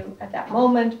endorsing you at that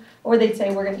moment, or they'd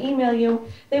say, we're gonna email you.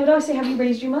 They would always say, have you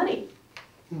raised your money?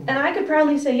 And I could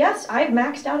proudly say, yes, I've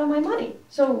maxed out on my money.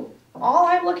 So all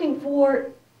I'm looking for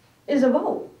is a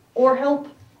vote, or help.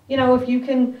 If you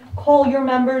can call your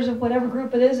members of whatever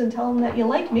group it is and tell them that you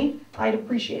like me, I'd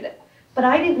appreciate it. But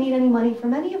I didn't need any money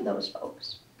from any of those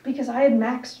folks because I had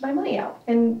maxed my money out.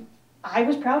 And I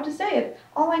was proud to say it.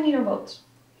 All I need are votes.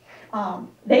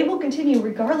 They will continue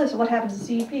regardless of what happens to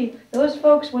CEP. Those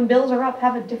folks, when bills are up,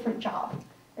 have a different job.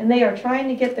 And they are trying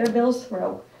to get their bills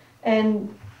through.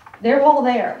 And they're all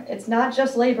there. It's not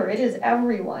just labor, it is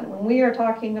everyone. When we are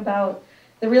talking about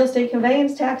the real estate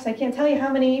conveyance tax, I can't tell you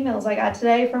how many emails I got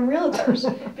today from realtors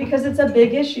because it's a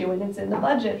big issue and it's in the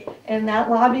budget. And that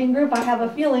lobbying group, I have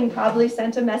a feeling, probably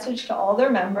sent a message to all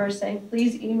their members saying,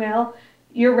 please email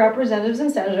your representatives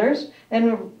and senators.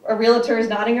 And a realtor is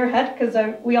nodding her head because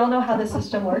we all know how the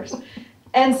system works.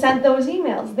 And sent those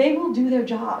emails. They will do their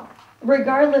job,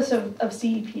 regardless of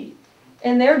CEP.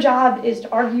 And their job is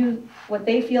to argue what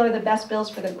they feel are the best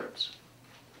bills for their groups.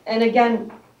 And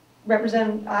again,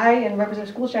 I and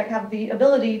Representative Skulczyck have the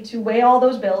ability to weigh all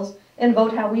those bills and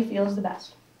vote how we feel is the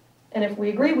best. And if we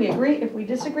agree, we agree. If we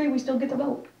disagree, we still get to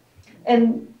vote.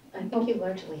 And I think you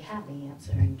largely have the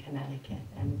answer in Connecticut,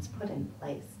 and it's put in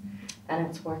place, and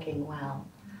it's working well.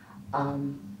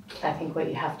 I think what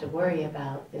you have to worry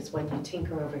about is when you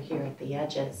tinker over here at the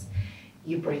edges,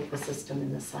 you break the system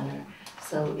in the center.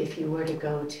 So if you were to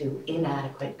go to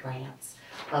inadequate grants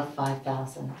of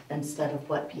 $5,000 instead of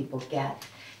what people get,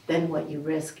 then what you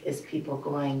risk is people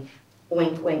going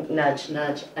wink, wink, nudge,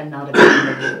 nudge, and not obeying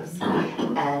the rules.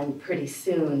 And pretty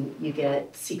soon you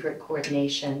get secret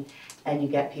coordination and you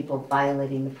get people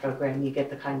violating the program. You get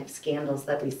the kind of scandals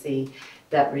that we see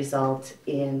that result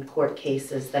in court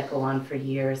cases that go on for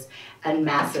years and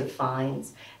massive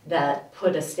fines that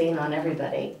put a stain on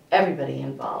everybody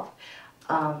involved.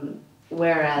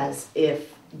 Whereas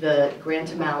if the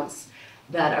grant amounts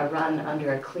that are run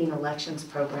under a clean elections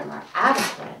program are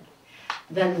adequate,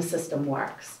 then the system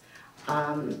works.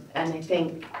 And I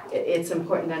think it's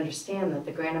important to understand that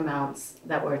the grant amounts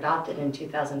that were adopted in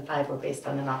 2005 were based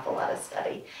on an awful lot of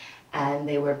study. And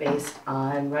they were based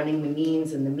on running the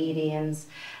means and the medians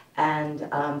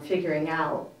and figuring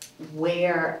out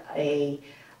where a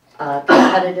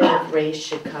competitive race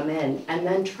should come in, and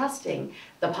then trusting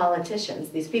the politicians,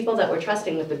 these people that we're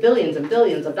trusting with the billions and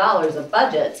billions of dollars of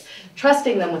budgets,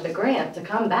 trusting them with a grant to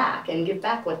come back and give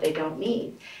back what they don't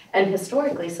need. And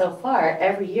historically, so far,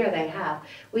 every year they have,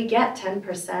 we get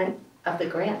 10% of the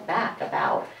grant back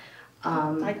about.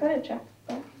 I couldn't check.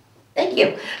 Thank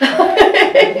you.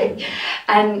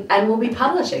 And we'll be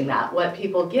publishing that, what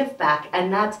people give back,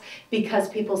 and that's because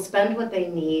people spend what they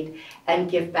need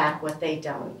and give back what they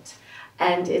don't.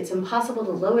 And it's impossible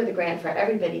to lower the grant for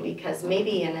everybody because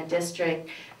maybe in a district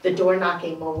the door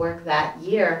knocking will work that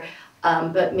year,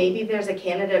 but maybe there's a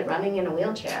candidate running in a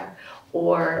wheelchair,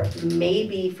 or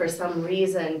maybe for some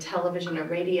reason television or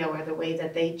radio are the way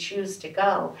that they choose to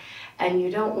go. And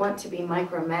you don't want to be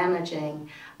micromanaging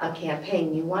a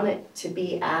campaign, you want it to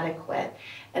be adequate.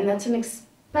 And that's an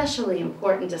especially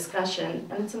important discussion,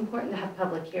 and it's important to have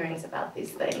public hearings about these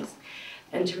things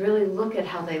and to really look at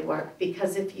how they work,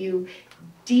 because if you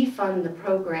defund the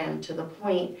program to the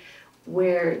point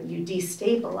where you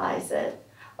destabilize it,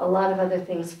 a lot of other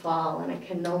things fall and it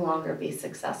can no longer be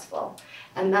successful.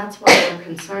 And that's why we're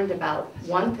concerned about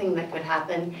one thing that could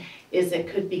happen is it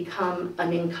could become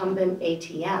an incumbent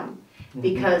ATM,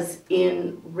 because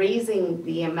in raising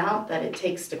the amount that it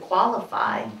takes to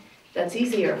qualify, that's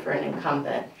easier for an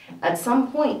incumbent. At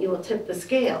some point you will tip the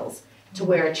scales to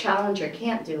where a challenger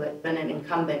can't do it, but an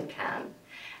incumbent can.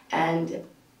 And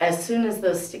as soon as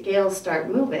those scales start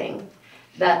moving,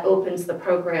 that opens the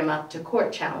program up to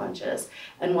court challenges.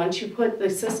 And once you put the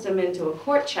system into a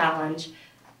court challenge,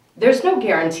 there's no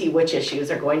guarantee which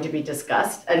issues are going to be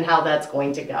discussed and how that's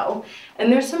going to go. And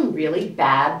there's some really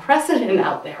bad precedent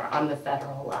out there on the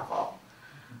federal level.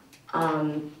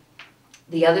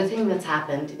 The other thing that's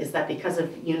happened is that because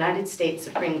of United States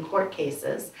Supreme Court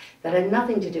cases that had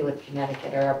nothing to do with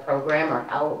Connecticut or a program or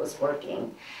how it was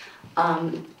working,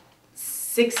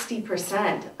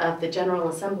 60% of the General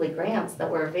Assembly grants that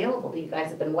were available to you guys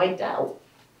have been wiped out.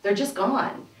 They're just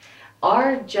gone.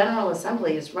 Our General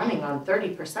Assembly is running on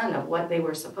 30% of what they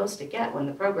were supposed to get when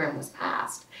the program was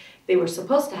passed. They were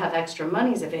supposed to have extra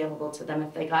monies available to them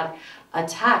if they got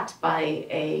attacked by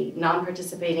a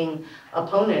non-participating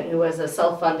opponent who was a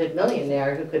self-funded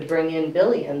millionaire who could bring in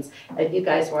billions, and you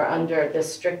guys were under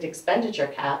this strict expenditure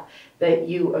cap that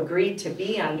you agreed to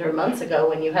be under months ago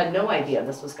when you had no idea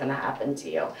this was going to happen to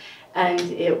you. And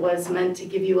it was meant to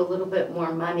give you a little bit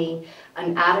more money,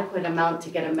 an adequate amount to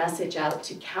get a message out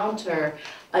to counter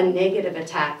a negative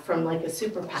attack from like a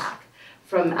super PAC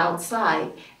from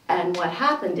outside. And what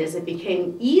happened is it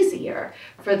became easier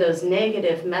for those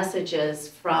negative messages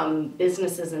from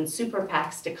businesses and super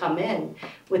PACs to come in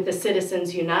with the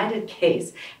Citizens United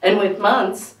case. And with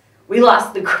months, we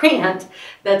lost the grant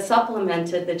that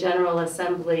supplemented the General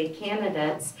Assembly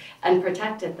candidates and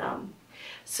protected them.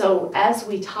 So as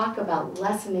we talk about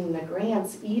lessening the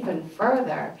grants even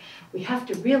further, we have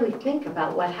to really think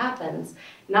about what happens,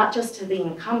 not just to the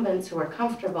incumbents who are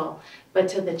comfortable, but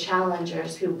to the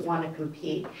challengers who want to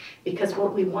compete. Because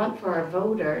what we want for our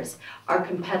voters are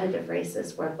competitive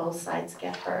races where both sides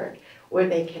get heard, where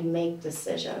they can make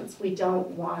decisions. We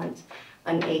don't want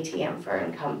an ATM for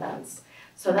incumbents.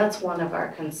 So that's one of our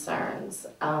concerns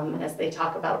as they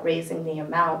talk about raising the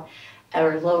amount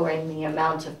or lowering the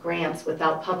amount of grants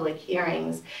without public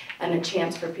hearings and a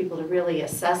chance for people to really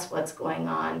assess what's going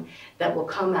on, that will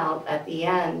come out at the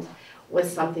end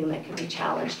with something that could be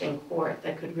challenged in court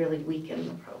that could really weaken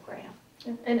the program.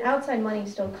 And outside money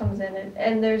still comes in,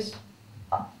 and there's,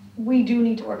 we do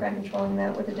need to work on controlling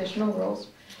that with additional rules.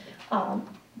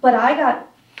 But I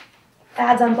got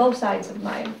ads on both sides of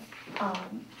mine.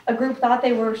 A group thought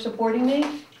they were supporting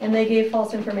me, and they gave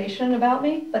false information about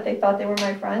me, but they thought they were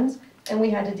my friends, and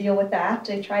we had to deal with that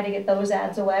to try to get those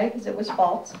ads away because it was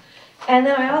false. And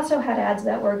then I also had ads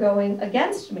that were going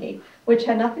against me, which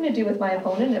had nothing to do with my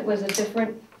opponent. It was a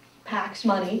different PAC's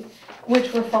money,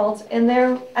 which were false. And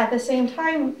they're at the same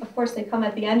time, of course, they come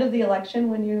at the end of the election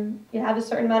when you have a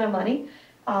certain amount of money.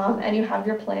 and you have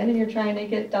your plan and you're trying to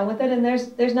get done with it, and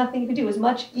there's nothing you can do. It's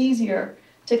much easier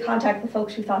to contact the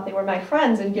folks who thought they were my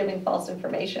friends and giving false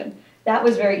information. That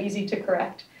was very easy to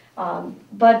correct.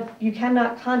 But you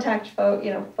cannot contact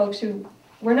folks who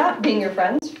were not being your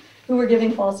friends, who were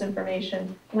giving false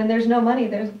information. When there's no money,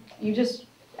 you just,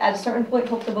 at a certain point,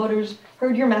 hope the voters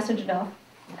heard your message enough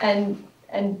and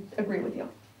agree with you.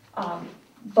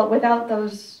 But without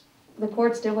those, the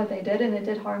courts did what they did, and it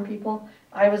did harm people.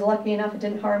 I was lucky enough it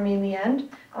didn't harm me in the end,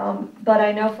 but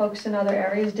I know folks in other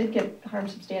areas did get harmed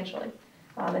substantially.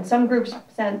 And some groups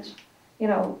sent,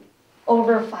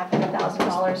 over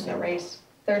 $500,000 in a race,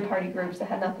 third-party groups that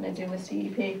had nothing to do with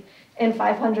CEP, and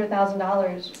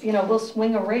 $500,000, will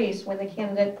swing a race when the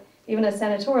candidate, even a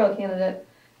senatorial candidate,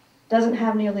 doesn't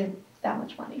have nearly that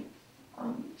much money.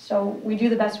 So we do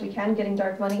the best we can getting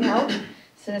dark money out.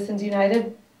 Citizens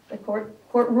United, the court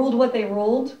ruled what they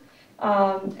ruled,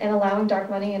 and allowing dark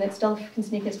money, and it still can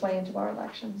sneak its way into our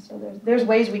elections. So there's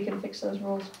ways we can fix those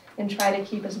rules and try to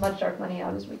keep as much dark money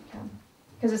out as we can,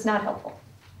 because it's not helpful.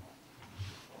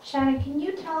 Shannon, can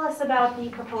you tell us about the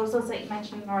proposals that you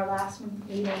mentioned in our last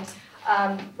meeting?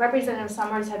 Representative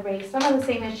Summers had raised some of the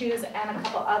same issues and a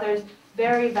couple others,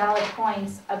 very valid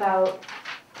points about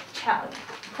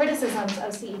criticisms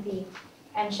of CEP.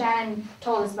 And Shannon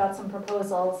told us about some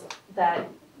proposals that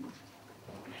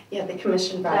Yeah, the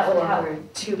commission brought That would help.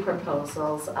 forward two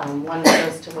proposals. One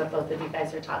goes to what both of you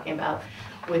guys are talking about,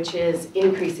 which is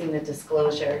increasing the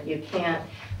disclosure. You can't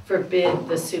forbid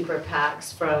the super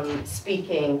PACs from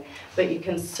speaking, but you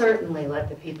can certainly let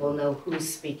the people know who's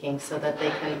speaking so that they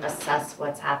can assess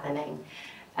what's happening.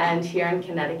 And here in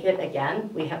Connecticut, again,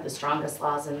 we have the strongest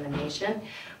laws in the nation.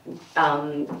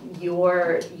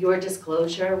 Your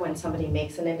disclosure when somebody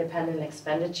makes an independent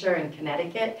expenditure in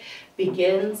Connecticut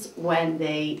begins when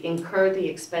they incur the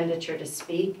expenditure to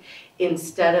speak,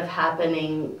 instead of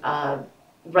happening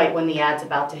right when the ad's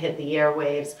about to hit the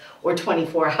airwaves or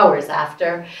 24 hours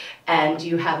after. And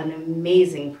you have an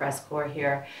amazing press corps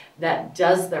here that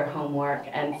does their homework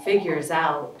and figures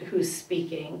out who's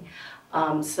speaking.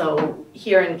 So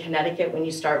here in Connecticut, when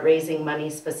you start raising money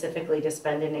specifically to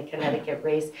spend in a Connecticut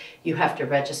race, you have to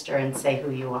register and say who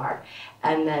you are.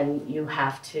 And then you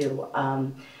have to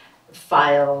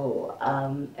file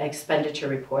expenditure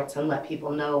reports and let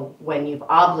people know when you've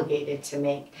obligated to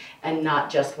make, and not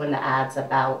just when the ad's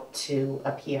about to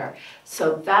appear.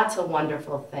 So that's a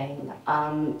wonderful thing.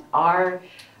 Our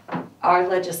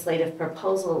legislative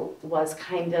proposal was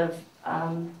kind of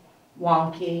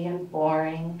wonky and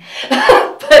boring,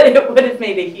 but it would have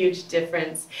made a huge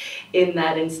difference in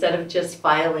that instead of just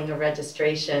filing a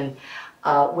registration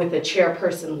with a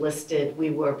chairperson listed,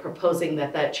 we were proposing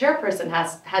that that chairperson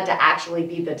had to actually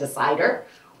be the decider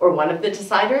or one of the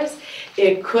deciders.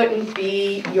 It couldn't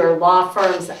be your law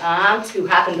firm's aunt who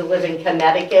happened to live in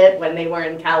Connecticut when they were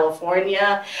in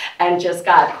California and just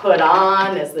got put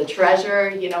on as the treasurer,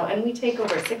 and we take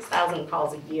over 6,000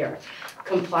 calls a year,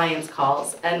 compliance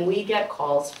calls, and we get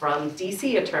calls from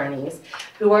DC attorneys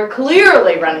who are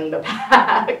clearly running the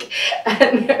pack.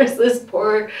 And there's this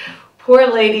poor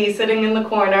lady sitting in the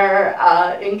corner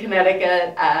in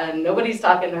Connecticut, and nobody's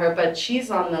talking to her, but she's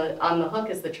on the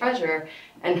hook as the treasurer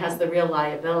and has the real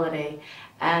liability.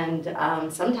 And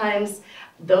sometimes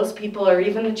those people are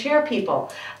even the chair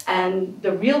people. And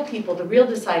the real people, the real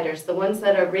deciders, the ones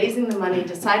that are raising the money,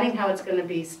 deciding how it's going to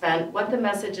be spent, what the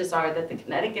messages are that the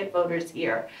Connecticut voters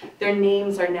hear, their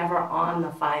names are never on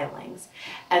the filings.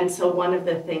 And so one of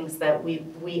the things that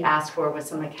we asked for was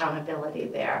some accountability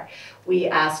there. We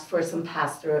asked for some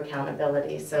pass-through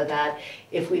accountability so that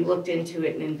if we looked into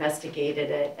it and investigated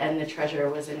it and the treasurer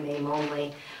was in name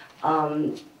only,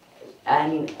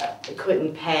 and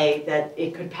couldn't pay, that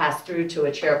it could pass through to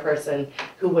a chairperson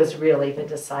who was really the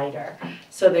decider.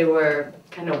 So they were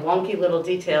kind of wonky little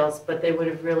details, but they would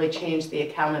have really changed the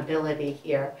accountability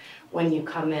here when you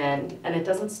come in. And it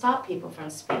doesn't stop people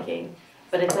from speaking,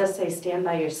 but it does say stand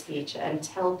by your speech and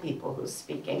tell people who's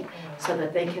speaking so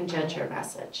that they can judge your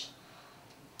message.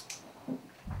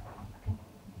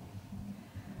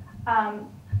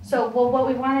 What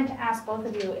we wanted to ask both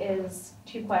of you is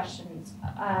two questions.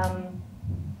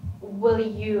 Will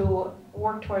you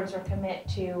work towards or commit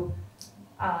to,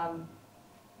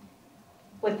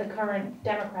 with the current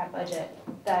Democrat budget,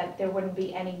 that there wouldn't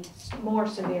be any more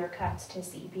severe cuts to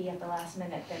CEP at the last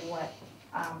minute than what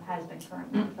has been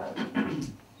currently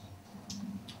proposed?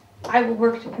 I will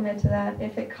work to commit to that.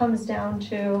 If it comes down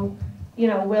to,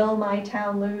 will my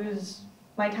town lose?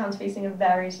 My town's facing a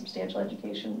very substantial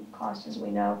education cost, as we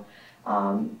know.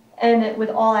 And with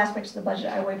all aspects of the budget,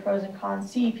 I weigh pros and cons.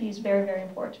 CEP is very, very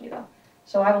important to me, though.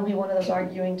 So I will be one of those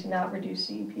arguing to not reduce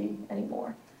CEP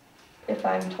anymore. If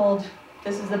I'm told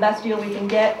this is the best deal we can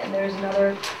get and there's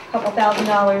another couple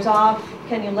 $1,000s off,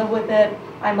 can you live with it?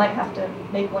 I might have to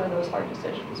make one of those hard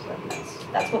decisions, but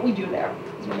that's what we do there,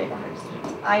 is we make a hard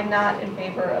decision. I'm not in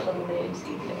favor of eliminating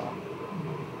CEP at all.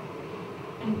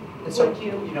 And so, Would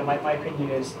you? you know, my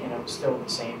opinion is, you know, still the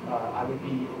same. I would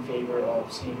be in favor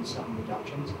of seeing some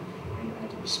reductions, and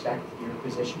I respect your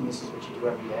position. This is what you do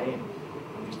every day, and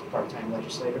I'm just a part-time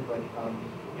legislator. But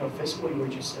you know, fiscally, we're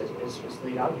just as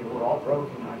laid out here. We're all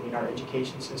broken. I mean, our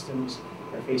education systems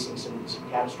are facing some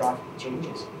catastrophic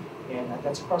changes, and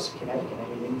that's across Connecticut.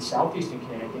 I mean, in southeastern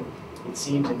Connecticut, it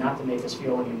seems, and not to make us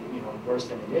feel any worse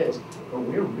than it is, but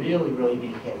we're really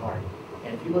being hit hard.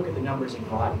 And if you look at the numbers in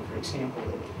Groton, for example,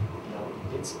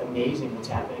 it's amazing what's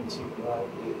happening to,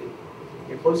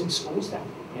 you're closing schools down.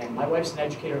 And my wife's an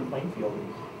educator in Plainfield.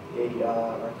 They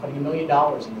are cutting $1 million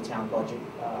in the town budget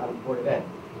out of the Board of Ed.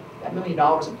 That $1 million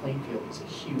in Plainfield is a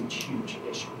huge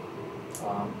issue,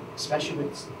 especially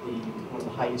with one of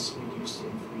the highest reduced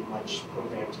and free lunch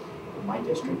programs in my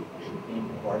district, in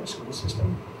our school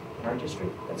system, in our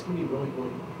district. That's going to be really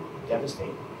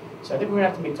devastating. So I think we're going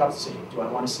to have to make tough decisions. Do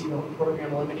I want to see the whole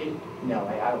program eliminated? No,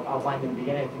 I outlined in the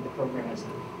beginning, I think the program has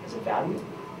a value.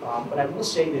 But I will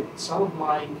say that some of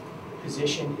my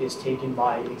position is taken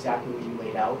by exactly what you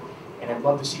laid out. And I'd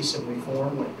love to see some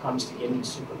reform when it comes to getting the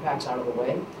super PACs out of the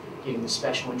way, getting the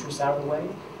special interests out of the way.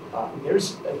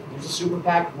 There's a super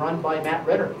PAC run by Matt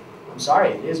Ritter. I'm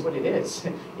sorry, it is what it is.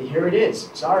 Here it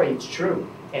is. Sorry, it's true.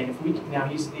 And if we now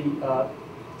he's the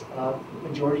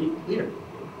majority leader.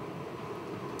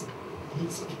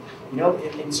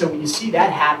 And so when you see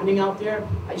that happening out there,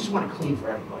 I just want to clean for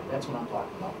everybody. That's what I'm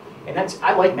talking about. And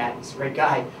I like Matt. He's a great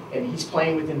guy, and he's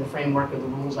playing within the framework of the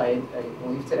rules I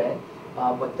believe today.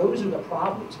 But those are the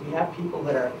problems. We have people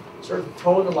that are sort of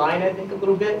towing the line, I think, a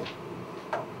little bit,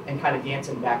 and kind of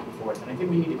dancing back and forth. And I think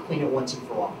we need to clean it once and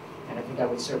for all. And I think I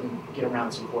would certainly get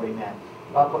around supporting that.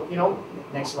 But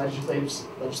next legislative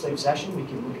session, we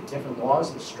can look at different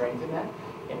laws and strengthen that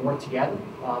and work together.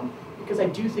 Because I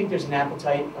do think there's an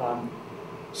appetite,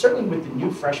 certainly with the new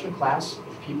freshman class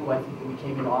of people I think that we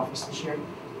came into office this year,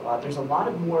 there's a lot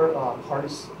of more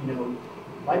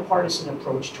bipartisan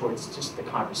approach towards just the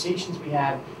conversations we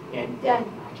have. And yeah,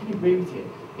 I can agree with you.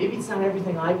 Maybe it's not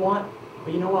everything I want,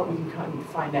 but you know what? We can kind of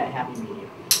find that happy medium.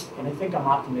 And I think I'm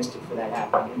optimistic for that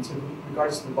happening. And in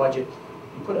regards to the budget,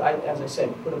 as I said,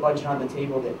 we put a budget on the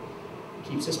table that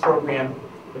keeps this program,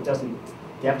 but doesn't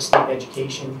devastate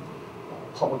education,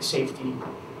 public safety,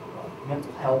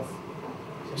 mental health.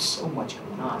 There's so much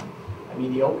going on. I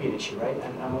mean, the opiate issue, right? I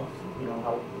don't know if,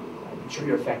 how, I'm sure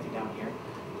you're affected down here.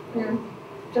 You're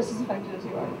just as affected as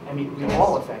you are. I mean, we're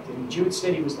all affected. And Jewett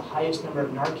City was the highest number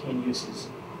of Narcan uses,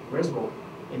 Griswold,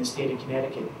 in the state of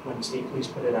Connecticut when the state police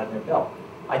put it on their belt.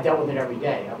 I dealt with it every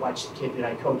day. I watched the kid that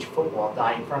I coach football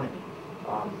die in front of me.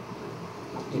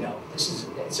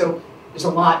 So there's a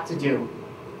lot to do,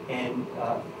 and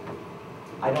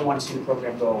I don't want to see the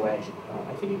program go away.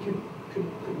 I think it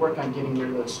could work on getting rid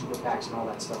of those super PACs and all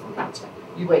that stuff on the outside.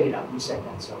 You laid it out, you said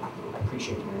that, so I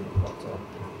appreciate you hearing it, but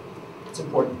it's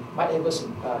important. Hey,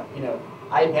 listen,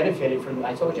 I benefited from,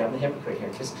 I told you I'm the hypocrite here,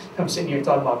 because I'm sitting here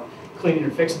talking about cleaning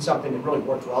or fixing something that really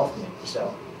worked well for me.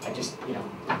 So I just,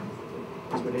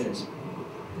 it's what it is.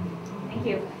 Thank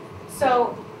you.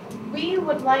 So we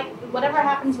would like, whatever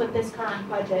happens with this current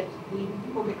budget, we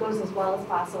hope it goes as well as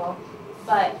possible,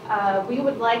 but we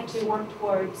would like to work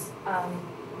towards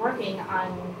working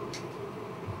on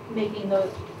making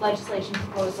those legislation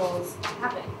proposals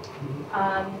happen.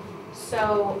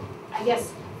 So I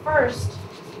guess first,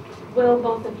 will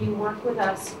both of you work with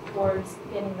us towards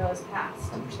getting those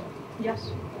passed? 100%.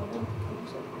 Yes.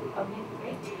 Okay,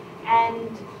 great. And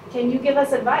can you give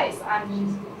us advice on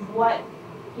what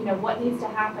needs to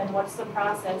happen, what's the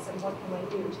process, and what can we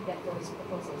do to get those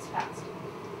proposals passed?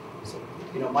 So,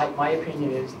 my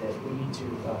opinion is that we need to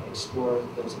explore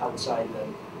those outside the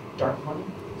dark money.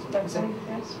 Yes.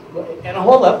 And on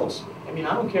all levels. I mean,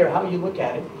 I don't care how you look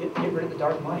at it, get rid of the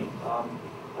dark money.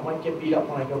 I might get beat up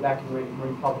when I go back in the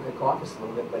Republican caucus a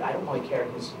little bit, but I don't really care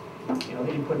because, they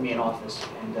didn't put me in office.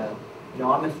 And,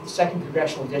 I'm the 2nd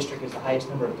congressional district is the highest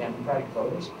number of Democratic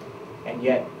voters, and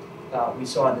yet we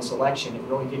saw in this election it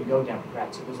really didn't go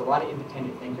Democrat. So there's a lot of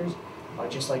independent thinkers,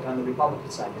 just like on the Republican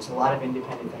side. There's a lot of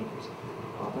independent thinkers.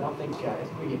 I don't think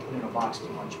we get put in a box too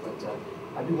much, but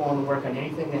I'd be willing to work on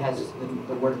anything that has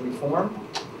the word reform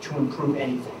to improve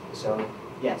anything. So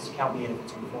yes, count me in if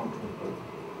it's reform to improve.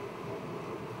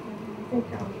 I think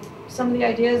some of the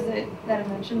ideas that I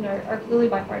mentioned are clearly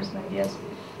bipartisan ideas.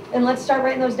 And let's start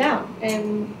writing those down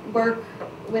and work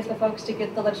with the folks to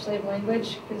get the legislative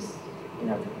language, because, you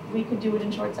know, we could do it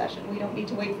in short session. We don't need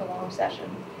to wait for long session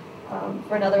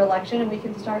for another election, and we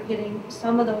can start getting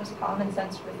some of those common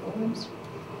sense reforms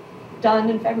done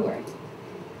in February.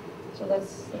 So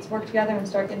let's work together and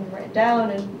start getting them written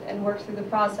down and work through the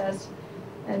process.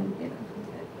 And, you know,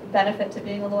 the benefit to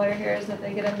being a lawyer here is that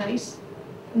they get a nice,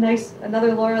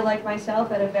 another lawyer like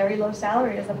myself at a very low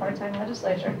salary as a part-time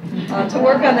legislator to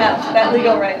work on that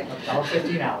legal writing.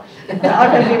 $15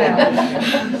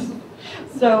 hours.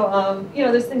 So, you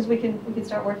know, there's things we can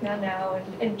start working on now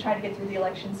and try to get through the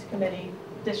elections committee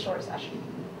this short session.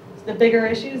 The bigger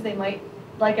issues, they might,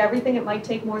 like everything, it might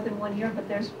take more than 1 year, but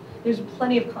there's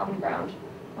plenty of common ground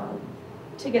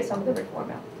to get some of the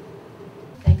reform out.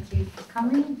 Thank you for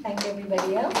coming. Thank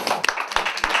everybody else.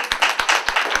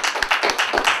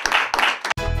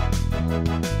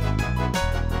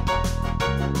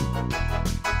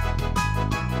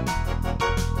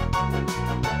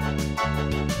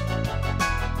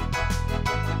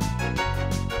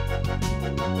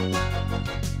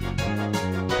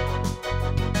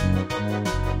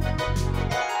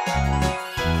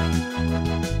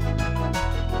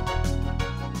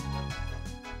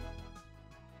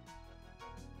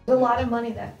 There's a lot of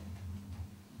money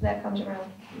that comes around.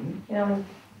 You know,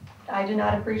 I did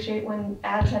not appreciate when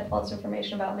ads had false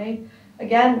information about me.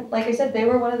 Again, like I said, they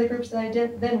were one of the groups that I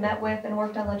then met with and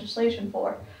worked on legislation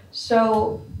for.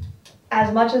 So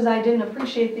as much as I didn't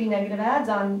appreciate the negative ads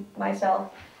on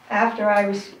myself after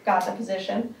I got the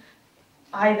position,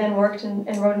 I then worked and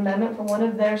wrote an amendment for one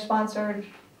of their sponsored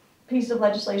piece of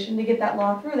legislation to get that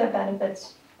law through that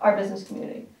benefits our business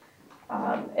community.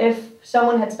 If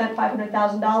someone had spent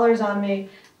 $500,000 on me,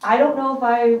 I don't know if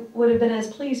I would have been as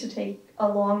pleased to take a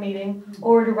long meeting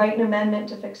or to write an amendment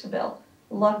to fix a bill.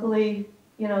 Luckily,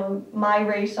 you know, my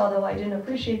race, although I didn't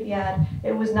appreciate the ad,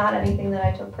 it was not anything that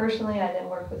I took personally. I then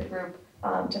worked with a group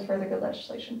to further good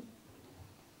legislation.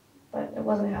 But it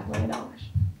wasn't $500,000.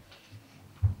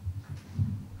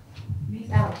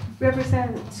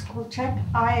 Representative Skulczyck,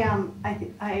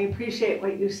 I appreciate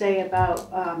what you say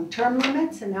about term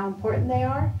limits and how important they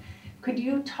are. Could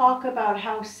you talk about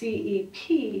how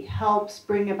CEP helps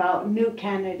bring about new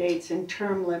candidates and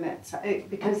term limits?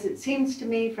 Because it seems to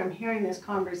me from hearing this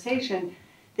conversation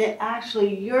that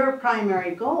actually your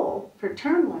primary goal for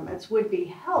term limits would be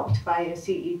helped by a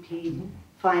CEP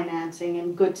financing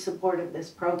and good support of this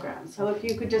program. So if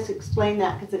you could just explain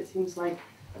that, because it seems like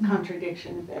a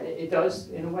contradiction a bit. It does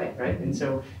in a way, right? And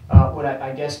so what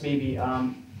I guess maybe,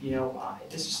 you know,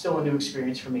 this is still a new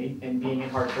experience for me and being in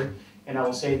Hartford. And I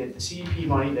will say that the CEP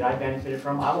money that I benefited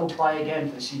from, I will apply again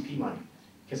for the CEP money.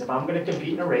 Because if I'm going to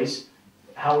compete in a race,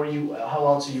 how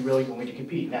else are you really going to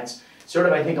compete? And that's sort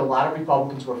of, I think a lot of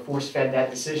Republicans were force-fed that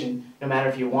decision. No matter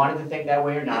if you wanted to think that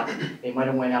way or not, they might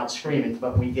have went out screaming,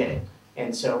 but we did it.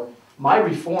 And so my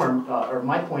reform, or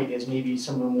my point is maybe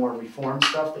some of the more reform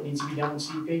stuff that needs to be done with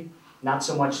CEP. Not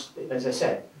so much, as I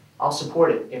said, I'll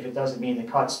support it if it doesn't mean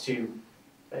the cuts to,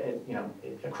 you know,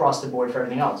 across the board for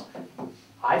everything else.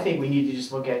 I think we need to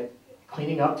just look at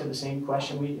cleaning up to the same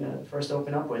question we first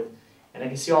opened up with. And I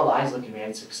can see all the eyes looking at me.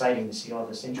 It's exciting to see all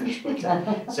this interest.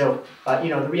 But, you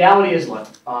know, the reality is, look,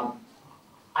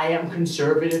 I am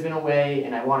conservative in a way,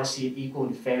 and I want to see it equal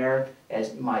and fair,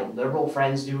 as my liberal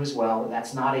friends do as well.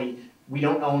 That's not a, we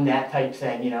don't own that type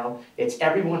thing, you know. It's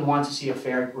everyone wants to see a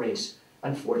fair race.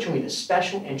 Unfortunately, the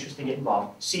special interests to get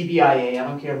involved, CBIA, I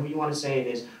don't care who you want to say it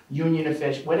is, union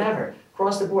officials, whatever,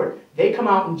 across the board, they come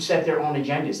out and set their own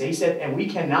agendas. They said, and we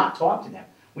cannot talk to them.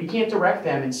 We can't direct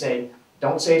them and say,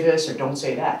 don't say this or don't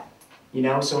say that. You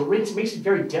know, so it makes it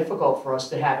very difficult for us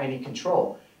to have any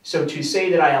control. So to say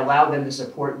that I allowed them to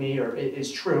support me, or it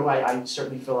is true, I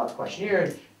certainly fill out the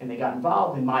questionnaire and they got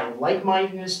involved in my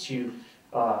like-mindedness to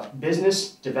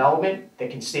business development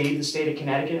that can save the state of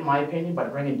Connecticut, in my opinion, by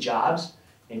bringing jobs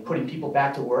and putting people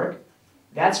back to work.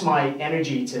 That's my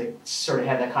energy to sort of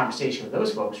have that conversation with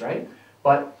those folks, right?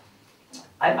 But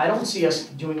I don't see us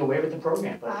doing away with the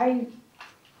program. But I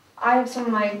have some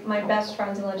of my best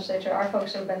friends in the legislature, our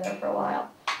folks who have been there for a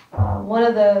while. One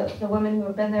of the women who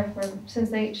have been there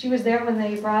she was there when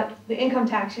they brought the income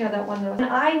tax, you know, that one. And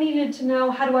I needed to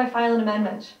know, how do I file an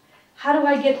amendment? How do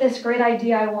I get this great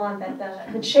idea I want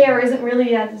that the chair isn't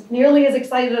really nearly as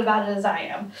excited about it as I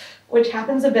am, which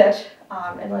happens a bit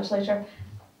in legislature.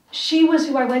 She was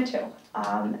who I went to.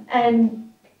 And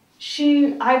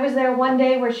I was there one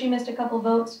day where she missed a couple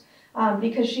votes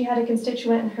because she had a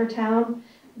constituent in her town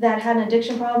that had an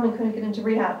addiction problem and couldn't get into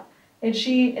rehab. And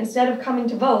she, instead of coming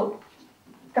to vote,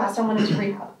 got someone into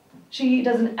rehab. She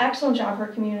does an excellent job for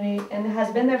her community and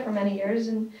has been there for many years.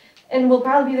 and will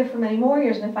probably be there for many more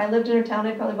years, and if I lived in her town,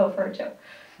 I'd probably vote for her too.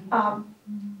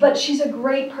 But she's a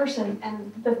great person,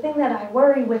 and the thing that I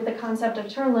worry with the concept of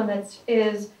term limits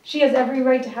is she has every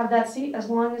right to have that seat as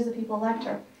long as the people elect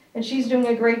her. And she's doing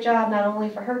a great job not only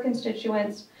for her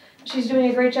constituents, she's doing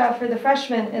a great job for the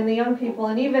freshmen and the young people,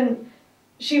 and even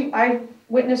I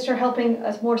witnessed her helping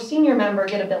a more senior member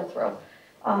get a bill through.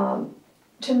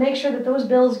 To make sure that those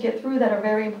bills get through that are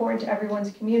very important to everyone's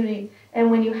community.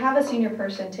 And when you have a senior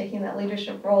person taking that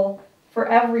leadership role for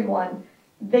everyone,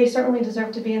 they certainly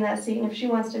deserve to be in that seat. And if she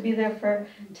wants to be there for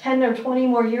 10 or 20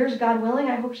 more years, God willing,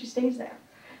 I hope she stays there.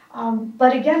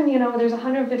 But again, you know, there's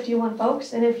 151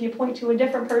 folks, and if you point to a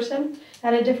different person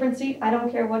at a different seat, I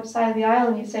don't care what side of the aisle,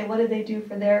 and you say, what did they do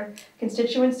for their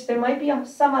constituents? There might be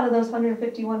some out of those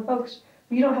 151 folks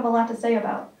who you don't have a lot to say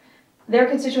about. Their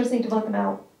constituents need to vote them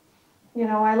out. You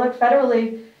know, I look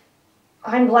federally,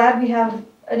 I'm glad we have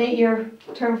an 8-year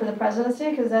term for the presidency,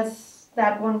 because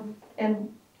that one,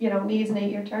 and you know, needs an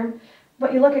 8-year term.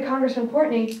 But you look at Congressman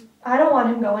Portney, I don't want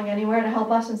him going anywhere to help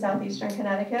us in southeastern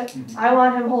Connecticut. I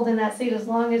want him holding that seat as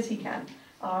long as he can,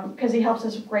 because he helps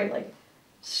us greatly.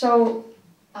 So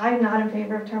I'm not in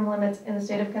favor of term limits in the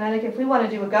state of Connecticut. If we want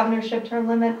to do a governorship term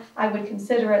limit, I would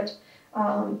consider it.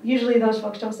 Usually those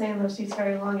folks don't stay in those seats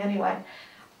very long anyway,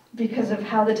 because of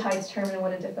how the tides turn and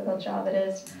what a difficult job it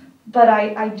is. But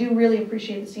I do really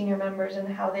appreciate the senior members and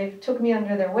how they've took me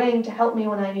under their wing to help me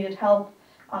when I needed help,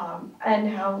 and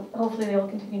how hopefully they will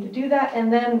continue to do that.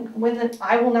 And then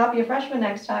I will not be a freshman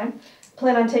next time,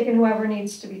 plan on taking whoever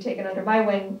needs to be taken under my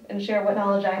wing and share what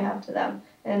knowledge I have to them.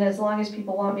 And as long as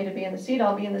people want me to be in the seat,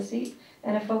 I'll be in the seat.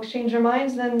 And if folks change their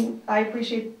minds, then I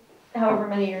appreciate however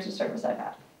many years of service I've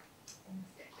had.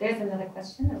 There's another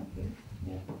question over here.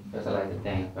 Yeah. First, I'd like to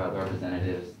thank the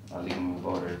representatives, legal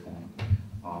voters, and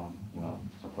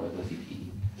supporters of the CPE.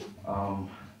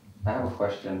 I have a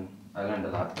question. I learned a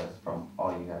lot from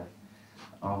all you guys.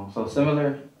 So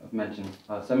similar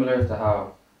to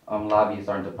how lobbyists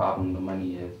aren't the problem, the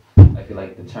money is. I feel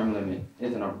like the term limit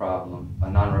isn't a problem. A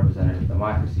non-representative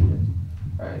democracy is,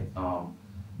 right?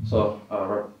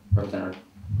 Representative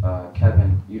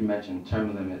Kevin, you mentioned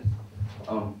term limits.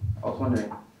 I was wondering,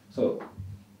 so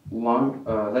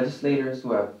legislators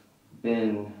who have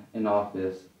been in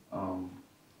office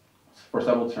for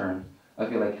several terms, I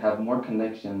feel like have more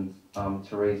connections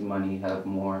to raise money, have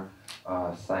more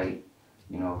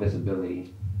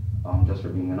visibility just for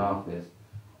being in office.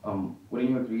 Wouldn't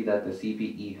you agree that the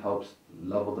CPE helps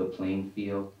level the playing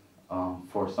field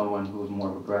for someone who's more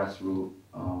of a grassroots,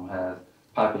 has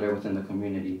popular within the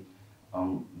community,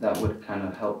 that would kind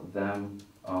of help them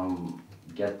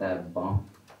get that bump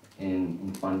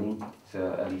in funding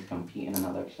to at least compete in an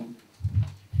election?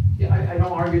 Yeah, I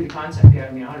don't argue the concept. Yeah,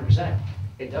 I mean, 100%.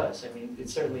 It does. I mean, it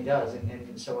certainly does.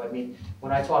 And so, I mean,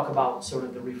 when I talk about sort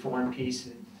of the reform piece,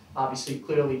 it obviously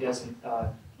clearly doesn't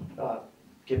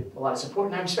get a lot of support,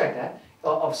 and I respect that,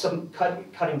 of some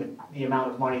cutting the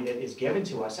amount of money that is given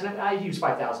to us. And I use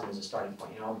 5,000 as a starting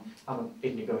point. You know, I'm a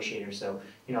big negotiator, so,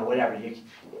 you know, whatever.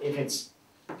 If it's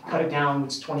cut it down,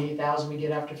 it's 28,000 we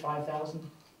get after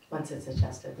 5,000? Once it's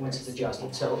adjusted. Once it's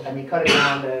adjusted. So, I mean, cut it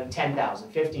down to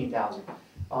 10,000, 15,000.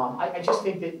 I just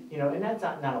think that, you know, and that's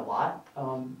not a lot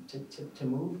to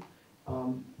move.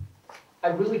 I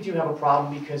really do have a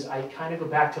problem because I kind of go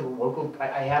back to the local, I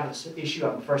have this issue,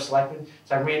 I'm the first selectman,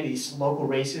 so I ran these local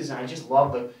races and I just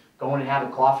love the going and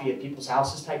having coffee at people's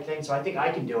houses type thing, so I think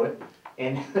I can do it,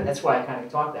 and that's why I kind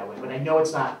of talk that way, but I know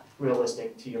it's not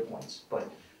realistic to your points, but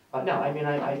no, I mean,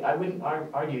 I wouldn't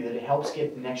argue that it helps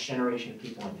get the next generation of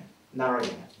people in there, not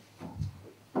arguing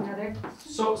that. Another?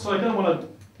 So I kind of want to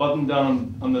button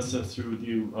down on this issue with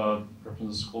you,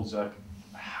 Representative Skulczyck.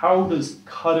 How does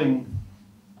cutting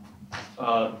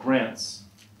grants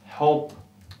help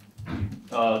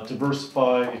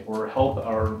diversify or help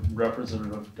our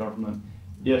representative government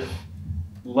if,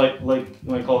 like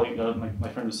my colleague, my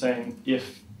friend was saying,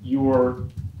 if you're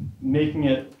making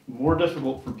it more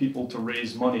difficult for people to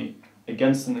raise money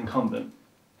against an incumbent,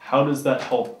 how does that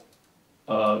help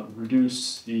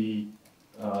reduce the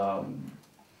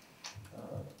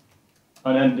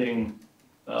unending,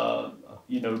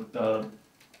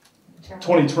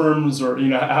 20 terms or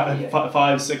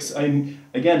 5, 6. I mean,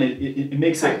 again, it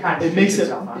makes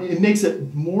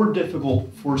it more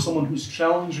difficult for someone who's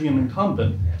challenging an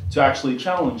incumbent to actually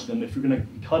challenge them. If you're going to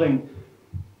be cutting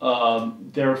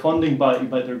their funding by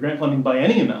their grant funding by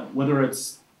any amount, whether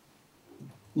it's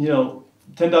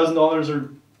 $10,000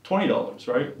 or $20,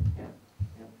 right?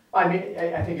 I mean,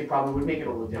 I think it probably would make it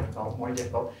a little more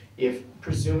difficult, if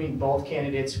presuming both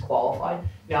candidates qualify.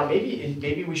 Now,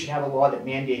 maybe we should have a law that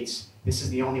mandates this is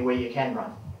the only way you can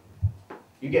run.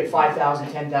 You get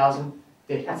 5,000, 10,000.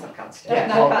 That's what counts. Yeah,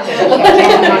 not well, constitutional.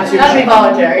 That'd be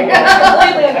voluntary.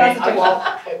 Completely unconstitutional.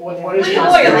 What is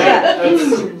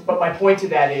Lawyers, but my point to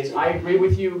that is, I agree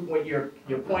with you, what your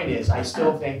point is. I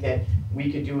still think that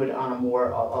we could do it on a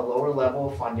lower level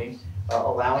of funding,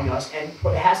 allowing us, and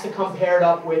it has to come paired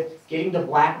up with getting the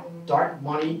dark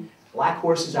money, black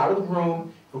horses out of the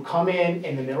room, who come in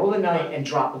the middle of the night and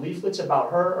drop leaflets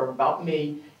about her or about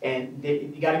me, and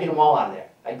you gotta get them all out of there.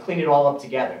 I clean it all up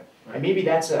together. And maybe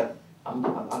that's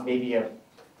I'm maybe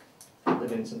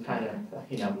living in some kind of,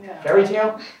 fairy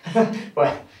tale,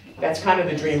 but that's kind of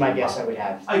the dream I guess I would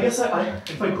have. I guess if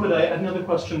I could, I had another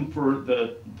question for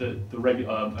the I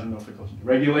don't know if I call it the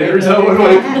regulators, what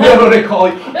do I call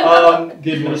it?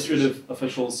 The administrative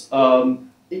officials.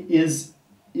 Is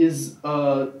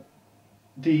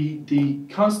the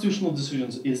constitutional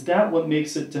decisions, is that what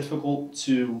makes it difficult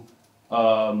to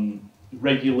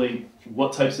regulate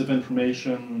what types of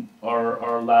information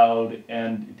are allowed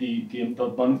and the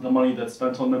money that's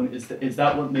spent on them? Is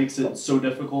that what makes it so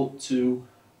difficult to?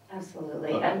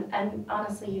 Absolutely, and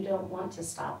honestly, you don't want to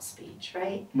stop speech,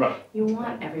 right? Right. You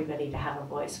want everybody to have a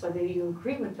voice, whether you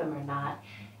agree with them or not.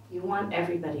 You want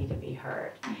everybody to be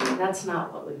heard. That's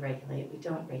not what we regulate. We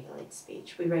don't regulate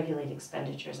speech. We regulate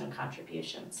expenditures and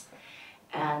contributions.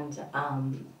 And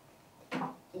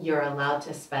you're allowed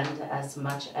to spend as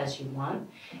much as you want.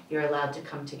 You're allowed to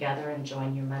come together and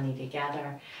join your money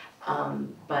together.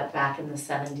 But back in the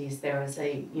 70s, there was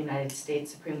a United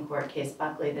States Supreme Court case,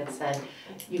 Buckley, that said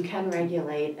you can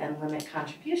regulate and limit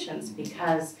contributions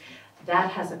because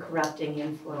that has a corrupting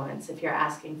influence. If you're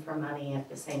asking for money at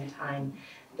the same time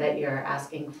that you're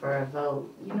asking for a vote,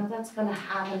 that's going to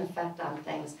have an effect on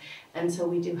things. And so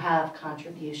we do have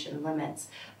contribution limits.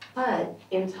 But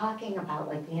in talking about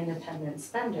like the independent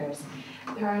spenders,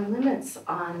 there are limits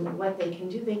on what they can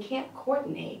do. They can't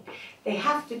coordinate. They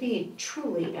have to be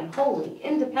truly and wholly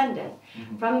independent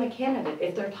from the candidate.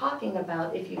 If they're talking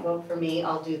about, if you vote for me,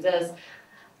 I'll do this,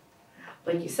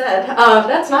 like you said,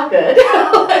 that's not good.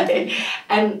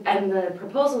 and the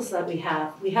proposals that we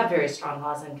have very strong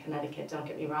laws in Connecticut, don't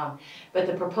get me wrong, but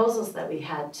the proposals that we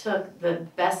had took the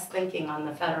best thinking on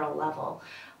the federal level,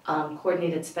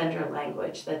 coordinated spender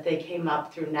language that they came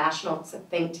up through national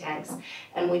think tanks,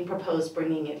 and we proposed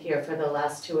bringing it here for the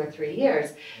last 2 or 3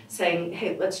 years, saying,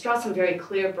 hey, let's draw some very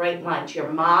clear, bright lines. Your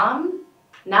mom,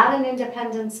 not an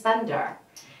independent spender.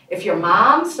 If your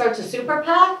mom starts a super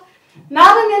PAC,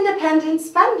 not an independent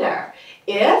spender.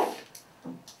 If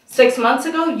 6 months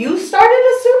ago you started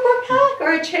a super PAC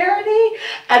or a charity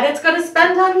and it's going to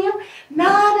spend on you,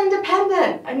 not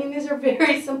independent. I mean, these are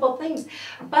very simple things.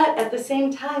 But at the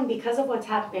same time, because of what's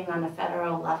happening on a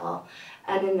federal level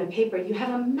and in the paper, you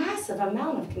have a massive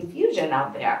amount of confusion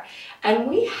out there. And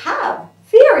we have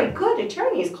very good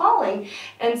attorneys calling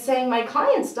and saying, my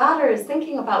client's daughter is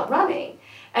thinking about running.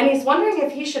 And he's wondering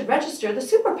if he should register the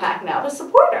super PAC now to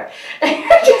support her. And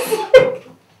you're just like,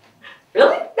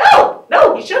 really?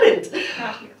 No, he shouldn't.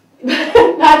 Not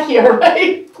here. Not here,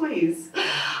 right? Please.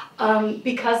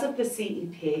 Because of the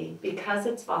CEP, because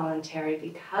it's voluntary,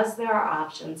 because there are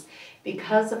options,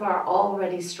 because of our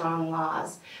already strong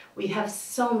laws, we have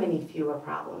so many fewer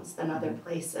problems than other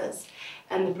places.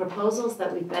 And the proposals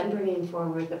that we've been bringing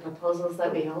forward, the proposals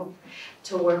that we hope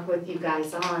to work with you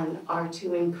guys on, are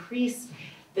to increase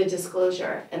the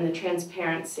disclosure and the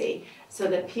transparency so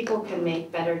that people can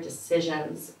make better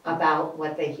decisions about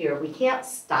what they hear. We can't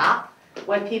stop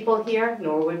what people hear,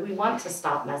 nor would we want to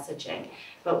stop messaging.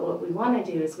 But what we want to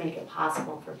do is make it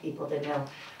possible for people to know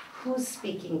who's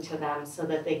speaking to them so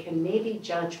that they can maybe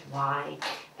judge why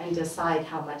and decide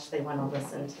how much they want to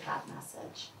listen to that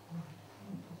message.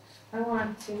 I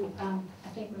want to, I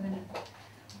think we're going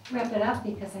to wrap it up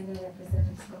because I know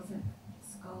Representative Skulczyck.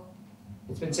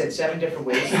 It's been said 7 different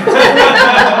ways. I've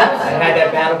had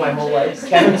that battle my whole life.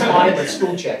 Kevin's on it, but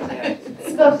Skulczyck.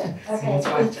 Skulczyck,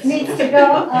 okay. Needs to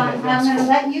go. I'm going to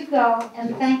let you go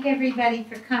and thank everybody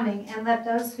for coming and let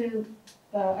those who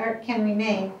can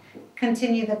remain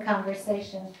continue the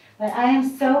conversation. But I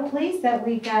am so pleased that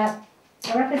we got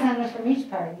a representative from each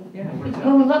party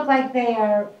who look like they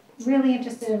are really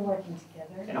interested in working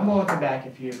together. And I'm willing to come back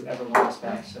if you ever want us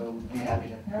back, so we'd be happy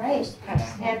to. All right,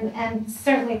 and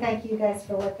certainly thank you guys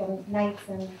for working nights,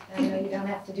 and I know you don't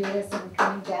have to do this and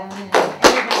coming down.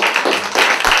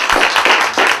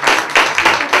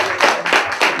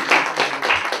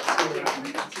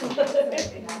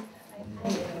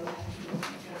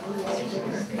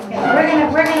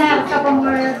 And we're gonna have a couple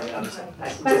more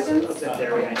questions.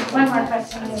 One more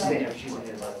question. Anyway.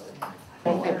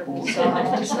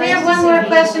 We have one more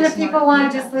question if people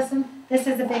want to just listen. This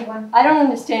is a big one. I don't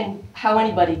understand how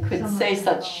anybody could say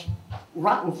such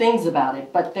rotten things about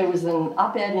it, but there was an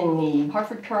op-ed in the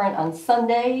Hartford Courant on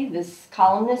Sunday. This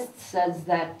columnist says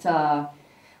that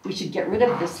we should get rid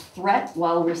of this threat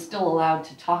while we're still allowed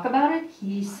to talk about it.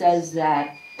 He says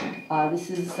that this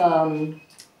is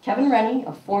Kevin Rennie,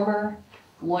 a former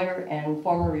lawyer and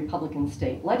former Republican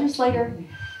state legislator.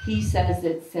 He says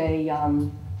it's a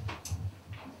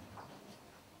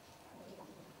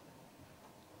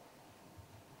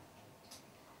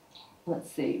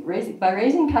let's see, by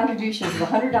raising contributions of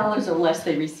 $100 or less,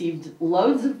 they received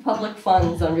loads of public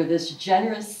funds under this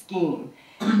generous scheme.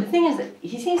 The thing is that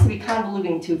he seems to be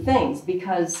convoluting two things,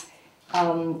 because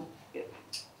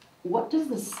what does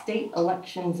the State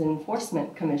Elections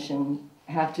Enforcement Commission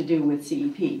have to do with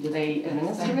CEP? Do they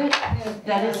administer it?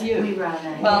 That is you. We run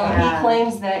it. Well, he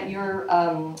claims that you're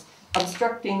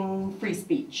obstructing free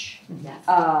speech. Yes.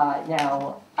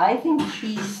 Now, I think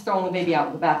he's throwing the baby out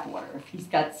with the bathwater. If he's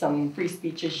got some free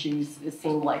speech issues, it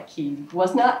seemed like he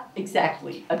was not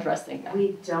exactly addressing them.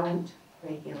 We don't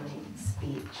regulate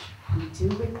speech. We do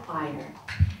require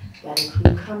that if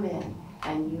you come in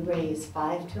and you raise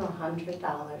 $5 to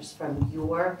 $100 from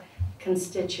your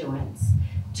constituents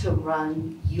to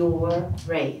run your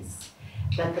race,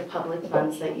 that the public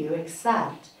funds that you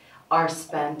accept are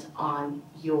spent on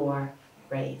your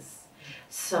race.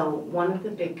 So one of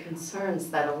the big concerns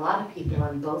that a lot of people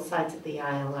on both sides of the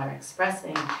aisle are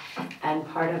expressing, and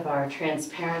part of our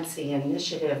transparency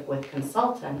initiative with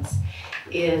consultants,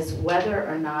 is whether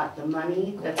or not the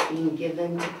money that's being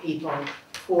given to people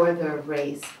for their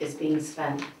race is being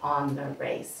spent on their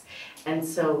race. And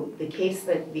so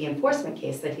the enforcement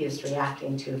case that he is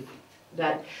reacting to,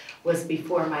 that was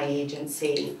before my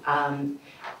agency,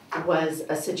 was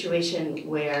a situation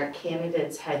where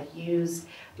candidates had used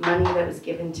money that was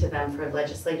given to them for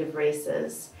legislative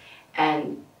races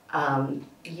and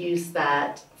used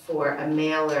that for a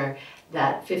mailer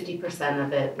that 50%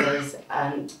 of it was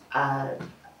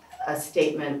a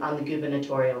statement on the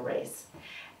gubernatorial race.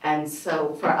 And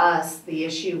so for us, the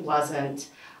issue wasn't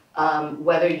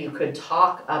whether you could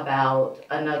talk about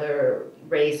another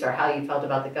race or how you felt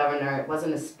about the governor. It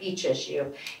wasn't a speech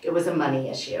issue, it was a money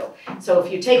issue. So if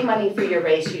you take money for your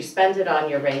race, you spend it on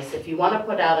your race. If you want to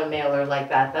put out a mailer like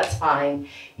that, that's fine.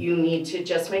 You need to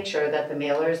just make sure that the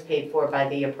mailer is paid for by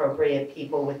the appropriate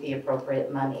people with the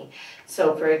appropriate money.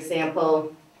 So for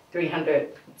example,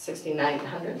 369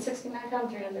 towns in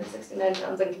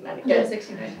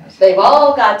Connecticut. They've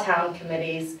all got town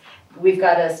committees. We've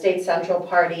got a state central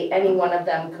party. Any one of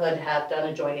them could have done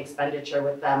a joint expenditure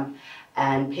with them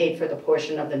and paid for the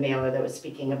portion of the mailer that was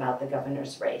speaking about the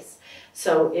governor's race.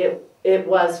 So it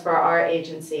was for our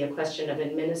agency a question of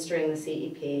administering the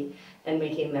CEP and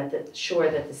making sure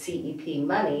that the CEP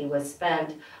money was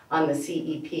spent on the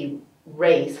CEP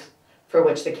race for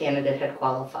which the candidate had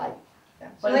qualified.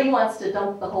 But he wants to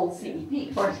dump the whole CEP.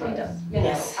 Of course he does.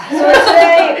 Yes. So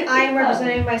today, I am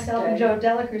representing myself and Joe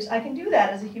Delacruz. I can do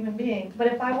that as a human being, but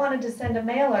if I wanted to send a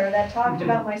mailer that talked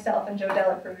about myself and Joe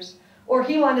Delacruz, or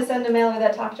he wanted to send a mailer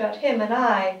that talked about him and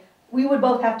I, we would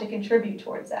both have to contribute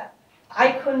towards that.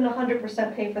 I couldn't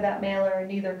 100% pay for that mailer, and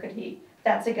neither could he.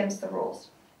 That's against the rules.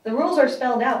 The rules are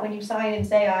spelled out when you sign and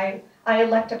say, I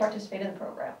elect to participate in the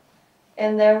program.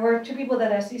 And there were two people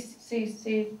that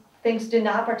SCCC thinks did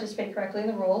not participate correctly in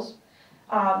the rules,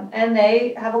 and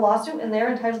they have a lawsuit and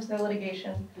they're entitled to their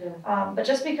litigation. Yeah. But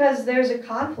just because there's a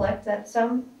conflict that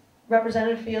some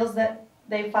representative feels that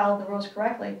they followed the rules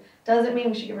correctly, doesn't mean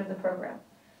we should get rid of the program.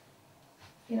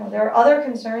 You know, there are other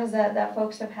concerns that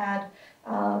folks have had,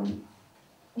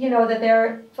 you know, that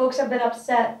folks have been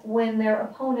upset when their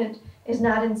opponent is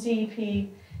not in CEP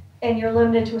and you're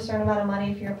limited to a certain amount of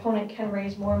money if your opponent can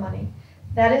raise more money.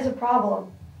 That is a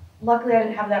problem. Luckily, I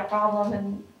didn't have that problem,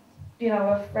 and you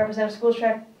know, if Representative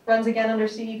Skulczyck runs again under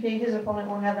CEP, his opponent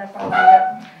won't have that problem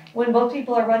either. When both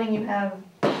people are running, you have,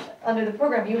 under the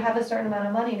program, you have a certain amount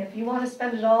of money, and if you want to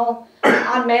spend it all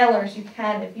on mailers, you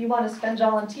can. If you want to spend it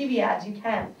all on TV ads, you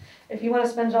can. If you want to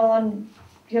spend it all on,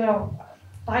 you know,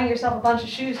 buying yourself a bunch of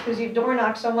shoes because you've door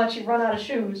knocked so much you've run out of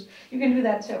shoes, you can do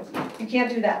that too. You can't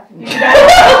do that. You should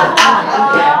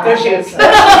No shoes.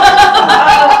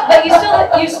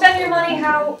 But you spend your money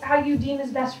how you deem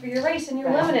is best for your race, and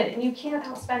you're limited, and you can't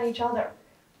outspend each other.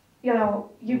 You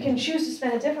know, you can choose to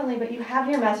spend it differently, but you have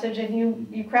your message, and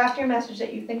you craft your message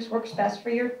that you think works best for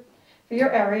your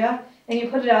area, and you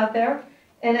put it out there.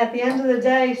 And at the end of the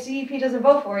day, CEP doesn't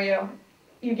vote for you.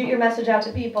 You get your message out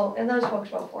to people, and those folks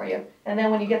vote for you. And then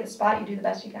when you get the spot, you do the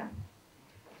best you can.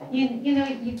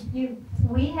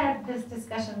 We had this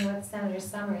discussion with Senator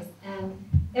Summers, and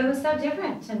it was so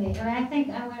different to me. I mean, I think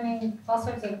I'm learning all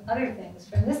sorts of other things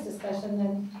from this discussion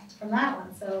than from that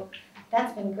one, so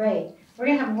that's been great. We're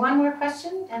gonna have one more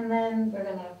question, and then we're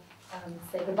gonna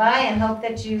say goodbye and hope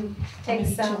that you take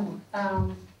some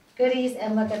goodies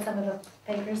and look at some of the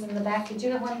papers in the back. Did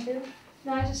you have one too?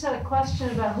 No, I just had a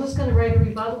question about who's gonna write a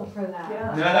rebuttal for that?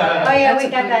 Oh, yeah, we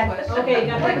got that. Okay,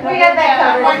 got that We covered. got that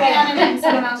covered. Working on it and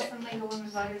someone else from Legal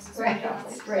Women's Lawyers as well.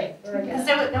 Right, great. Because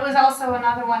there was also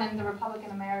another one in the Republican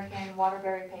American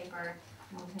Waterbury paper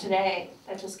today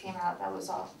that just came out, that was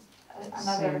all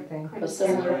another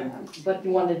criticism. But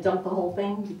you want to dump the whole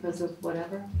thing because of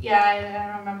whatever? Yeah, I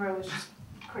don't remember, it was just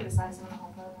criticizing the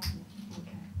whole program.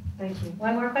 Okay, thank you.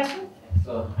 One more question?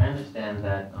 So I understand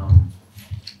that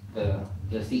the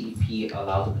CEP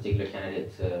allows a particular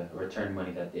candidate to return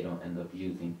money that they don't end up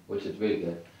using, which is really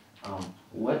good.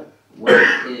 What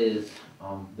is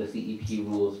the CEP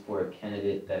rules for a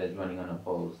candidate that is running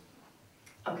unopposed?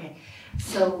 Okay,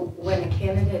 so when a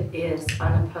candidate is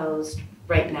unopposed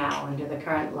right now under the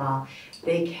current law,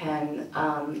 they can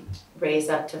raise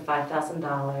up to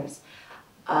 $5,000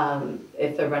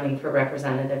 if they're running for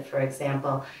representative, for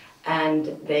example.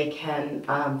 And they can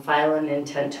file an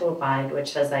intent to abide,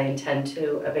 which says I intend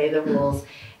to obey the rules,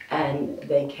 and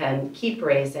they can keep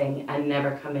raising and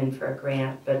never come in for a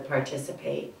grant but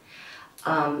participate.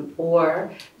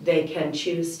 Or they can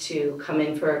choose to come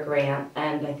in for a grant,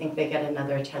 and I think they get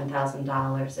another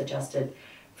 $10,000 adjusted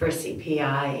for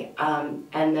CPI,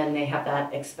 and then they have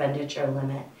that expenditure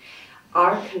limit.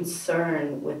 Our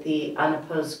concern with the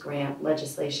unopposed grant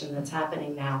legislation that's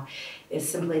happening now is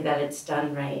simply that it's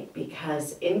done right,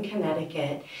 because in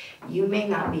Connecticut, you may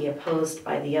not be opposed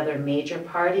by the other major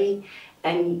party,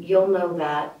 and you'll know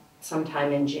that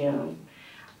sometime in June.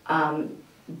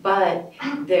 But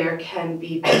there can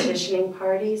be petitioning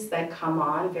parties that come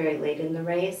on very late in the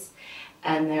race,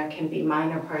 and there can be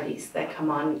minor parties that come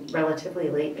on relatively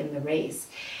late in the race.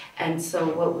 And so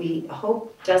what we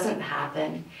hope doesn't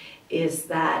happen is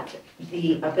that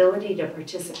the ability to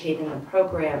participate in the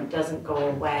program doesn't go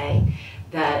away,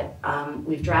 that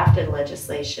we've drafted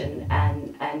legislation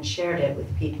and shared it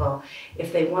with people.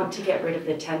 If they want to get rid of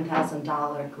the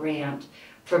 $10,000 grant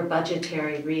for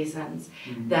budgetary reasons,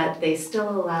 that they still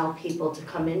allow people to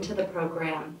come into the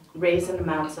program, raise in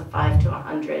amounts of 5 to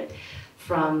 100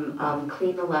 from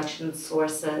clean election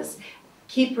sources,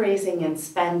 keep raising and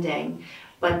spending,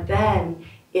 but then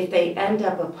if they end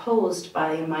up opposed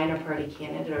by a minor party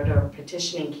candidate or a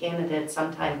petitioning candidate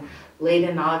sometime late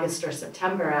in August or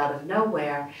September out of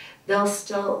nowhere, they'll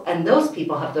still, and those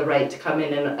people have the right to come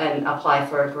in and apply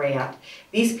for a grant.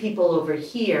 These people over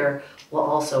here will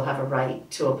also have a right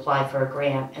to apply for a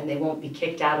grant, and they won't be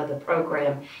kicked out of the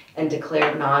program and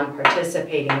declared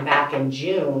non-participating back in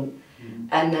June,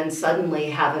 and then suddenly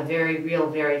have a very real,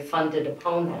 very funded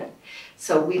opponent.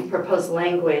 So we've proposed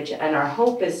language, and our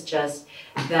hope is just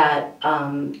that,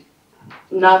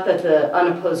 not that the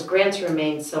unopposed grants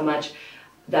remain so much,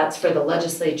 that's for the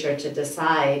legislature to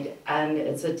decide, and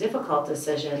it's a difficult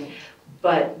decision,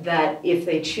 but that if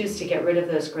they choose to get rid of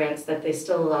those grants, that they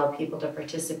still allow people to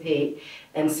participate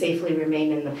and safely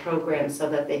remain in the program so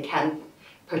that they can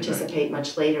participate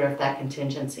much later if that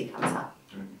contingency comes up.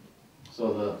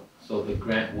 So the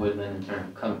grant would then in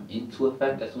turn come into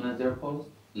effect as soon as they're opposed,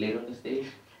 later in the stage?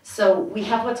 So we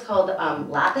have what's called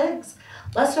LAPIGs,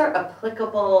 lesser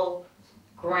applicable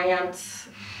grant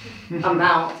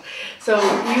amount. So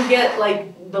you get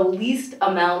like the least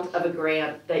amount of a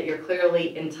grant that you're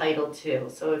clearly entitled to.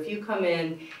 So if you come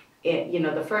in,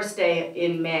 the first day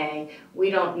in May, we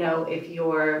don't know if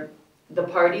you're the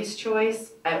party's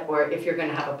choice or if you're going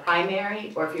to have a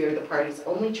primary or if you're the party's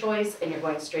only choice and you're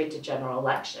going straight to general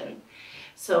election.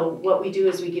 So what we do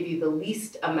is we give you the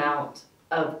least amount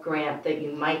of grant that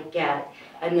you might get,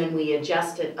 and then we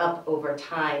adjust it up over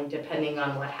time depending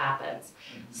on what happens.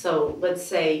 So let's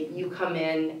say you come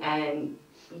in and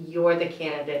you're the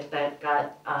candidate that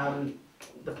got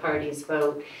the party's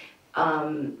vote.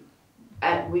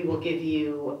 We will give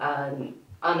you an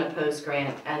unopposed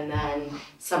grant, and then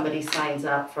somebody signs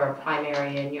up for a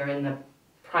primary and you're in a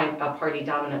party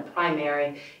dominant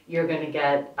primary, you're going to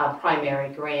get a primary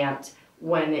grant.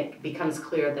 When it becomes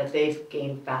clear that they've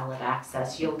gained ballot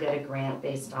access, you'll get a grant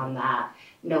based on that,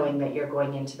 knowing that you're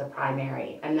going into the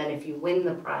primary. And then if you win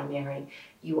the primary,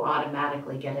 you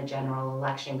automatically get a general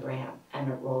election grant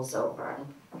and it rolls over.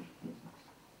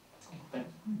 Well,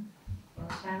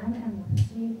 Shannon and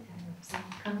Lindsey and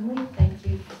Conley, thank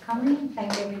you for coming.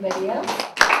 Thank everybody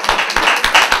else.